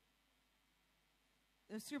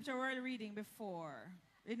 the scripture we're reading before,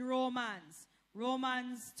 in Romans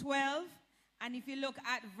 12, and if you look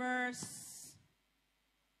at verse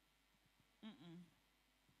 14,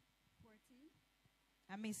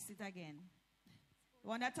 I missed it again. The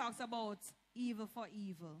one that talks about evil for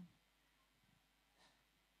evil.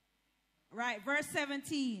 Right, verse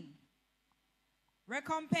 17.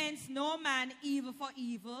 Recompense no man evil for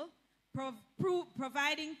evil,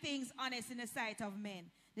 providing things honest in the sight of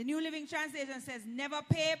men. The New Living Translation says, never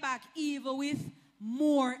pay back evil with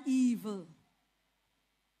more evil.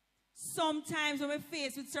 Sometimes when we're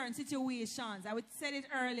faced with certain situations, I said it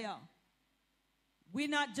earlier, we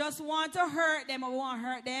not just want to hurt them, or we want to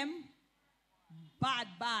hurt them bad,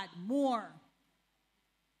 more.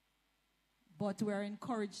 But we're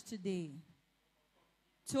encouraged today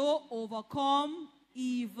to overcome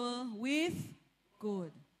evil with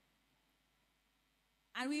good.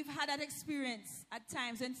 And we've had that experience at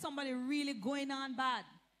times when somebody really going on bad.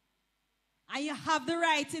 And you have the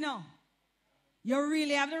right, you know. You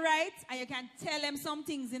really have the right, and you can tell them some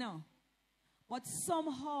things, you know. But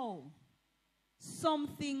somehow,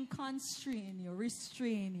 something constrain you,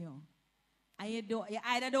 restrain you. And you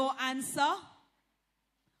either don't answer,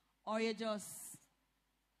 or you just,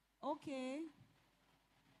 okay,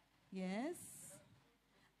 yes,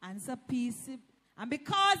 answer peace. And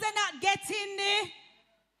because they're not getting the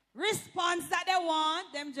response that they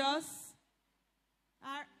want, them just, all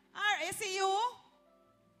right, you see you?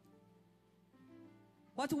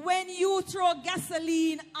 But when you throw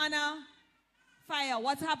gasoline on a fire,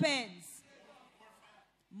 what happens?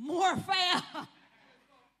 More fire.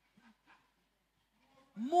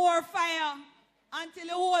 More fire until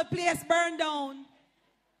the whole place burned down.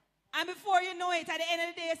 And before you know it, at the end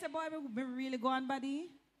of the day, you say, boy, we really going, buddy?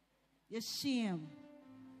 You're shame.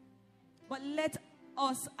 But let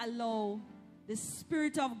us allow the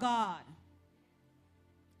Spirit of God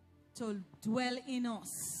to dwell in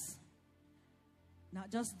us. Not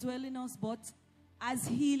just dwell in us, but as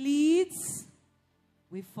He leads,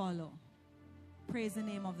 we follow. Praise the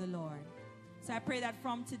name of the Lord. So I pray that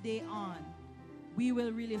from today on, we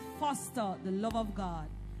will really foster the love of God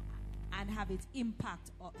and have it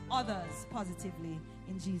impact others positively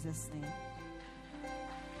in Jesus' name.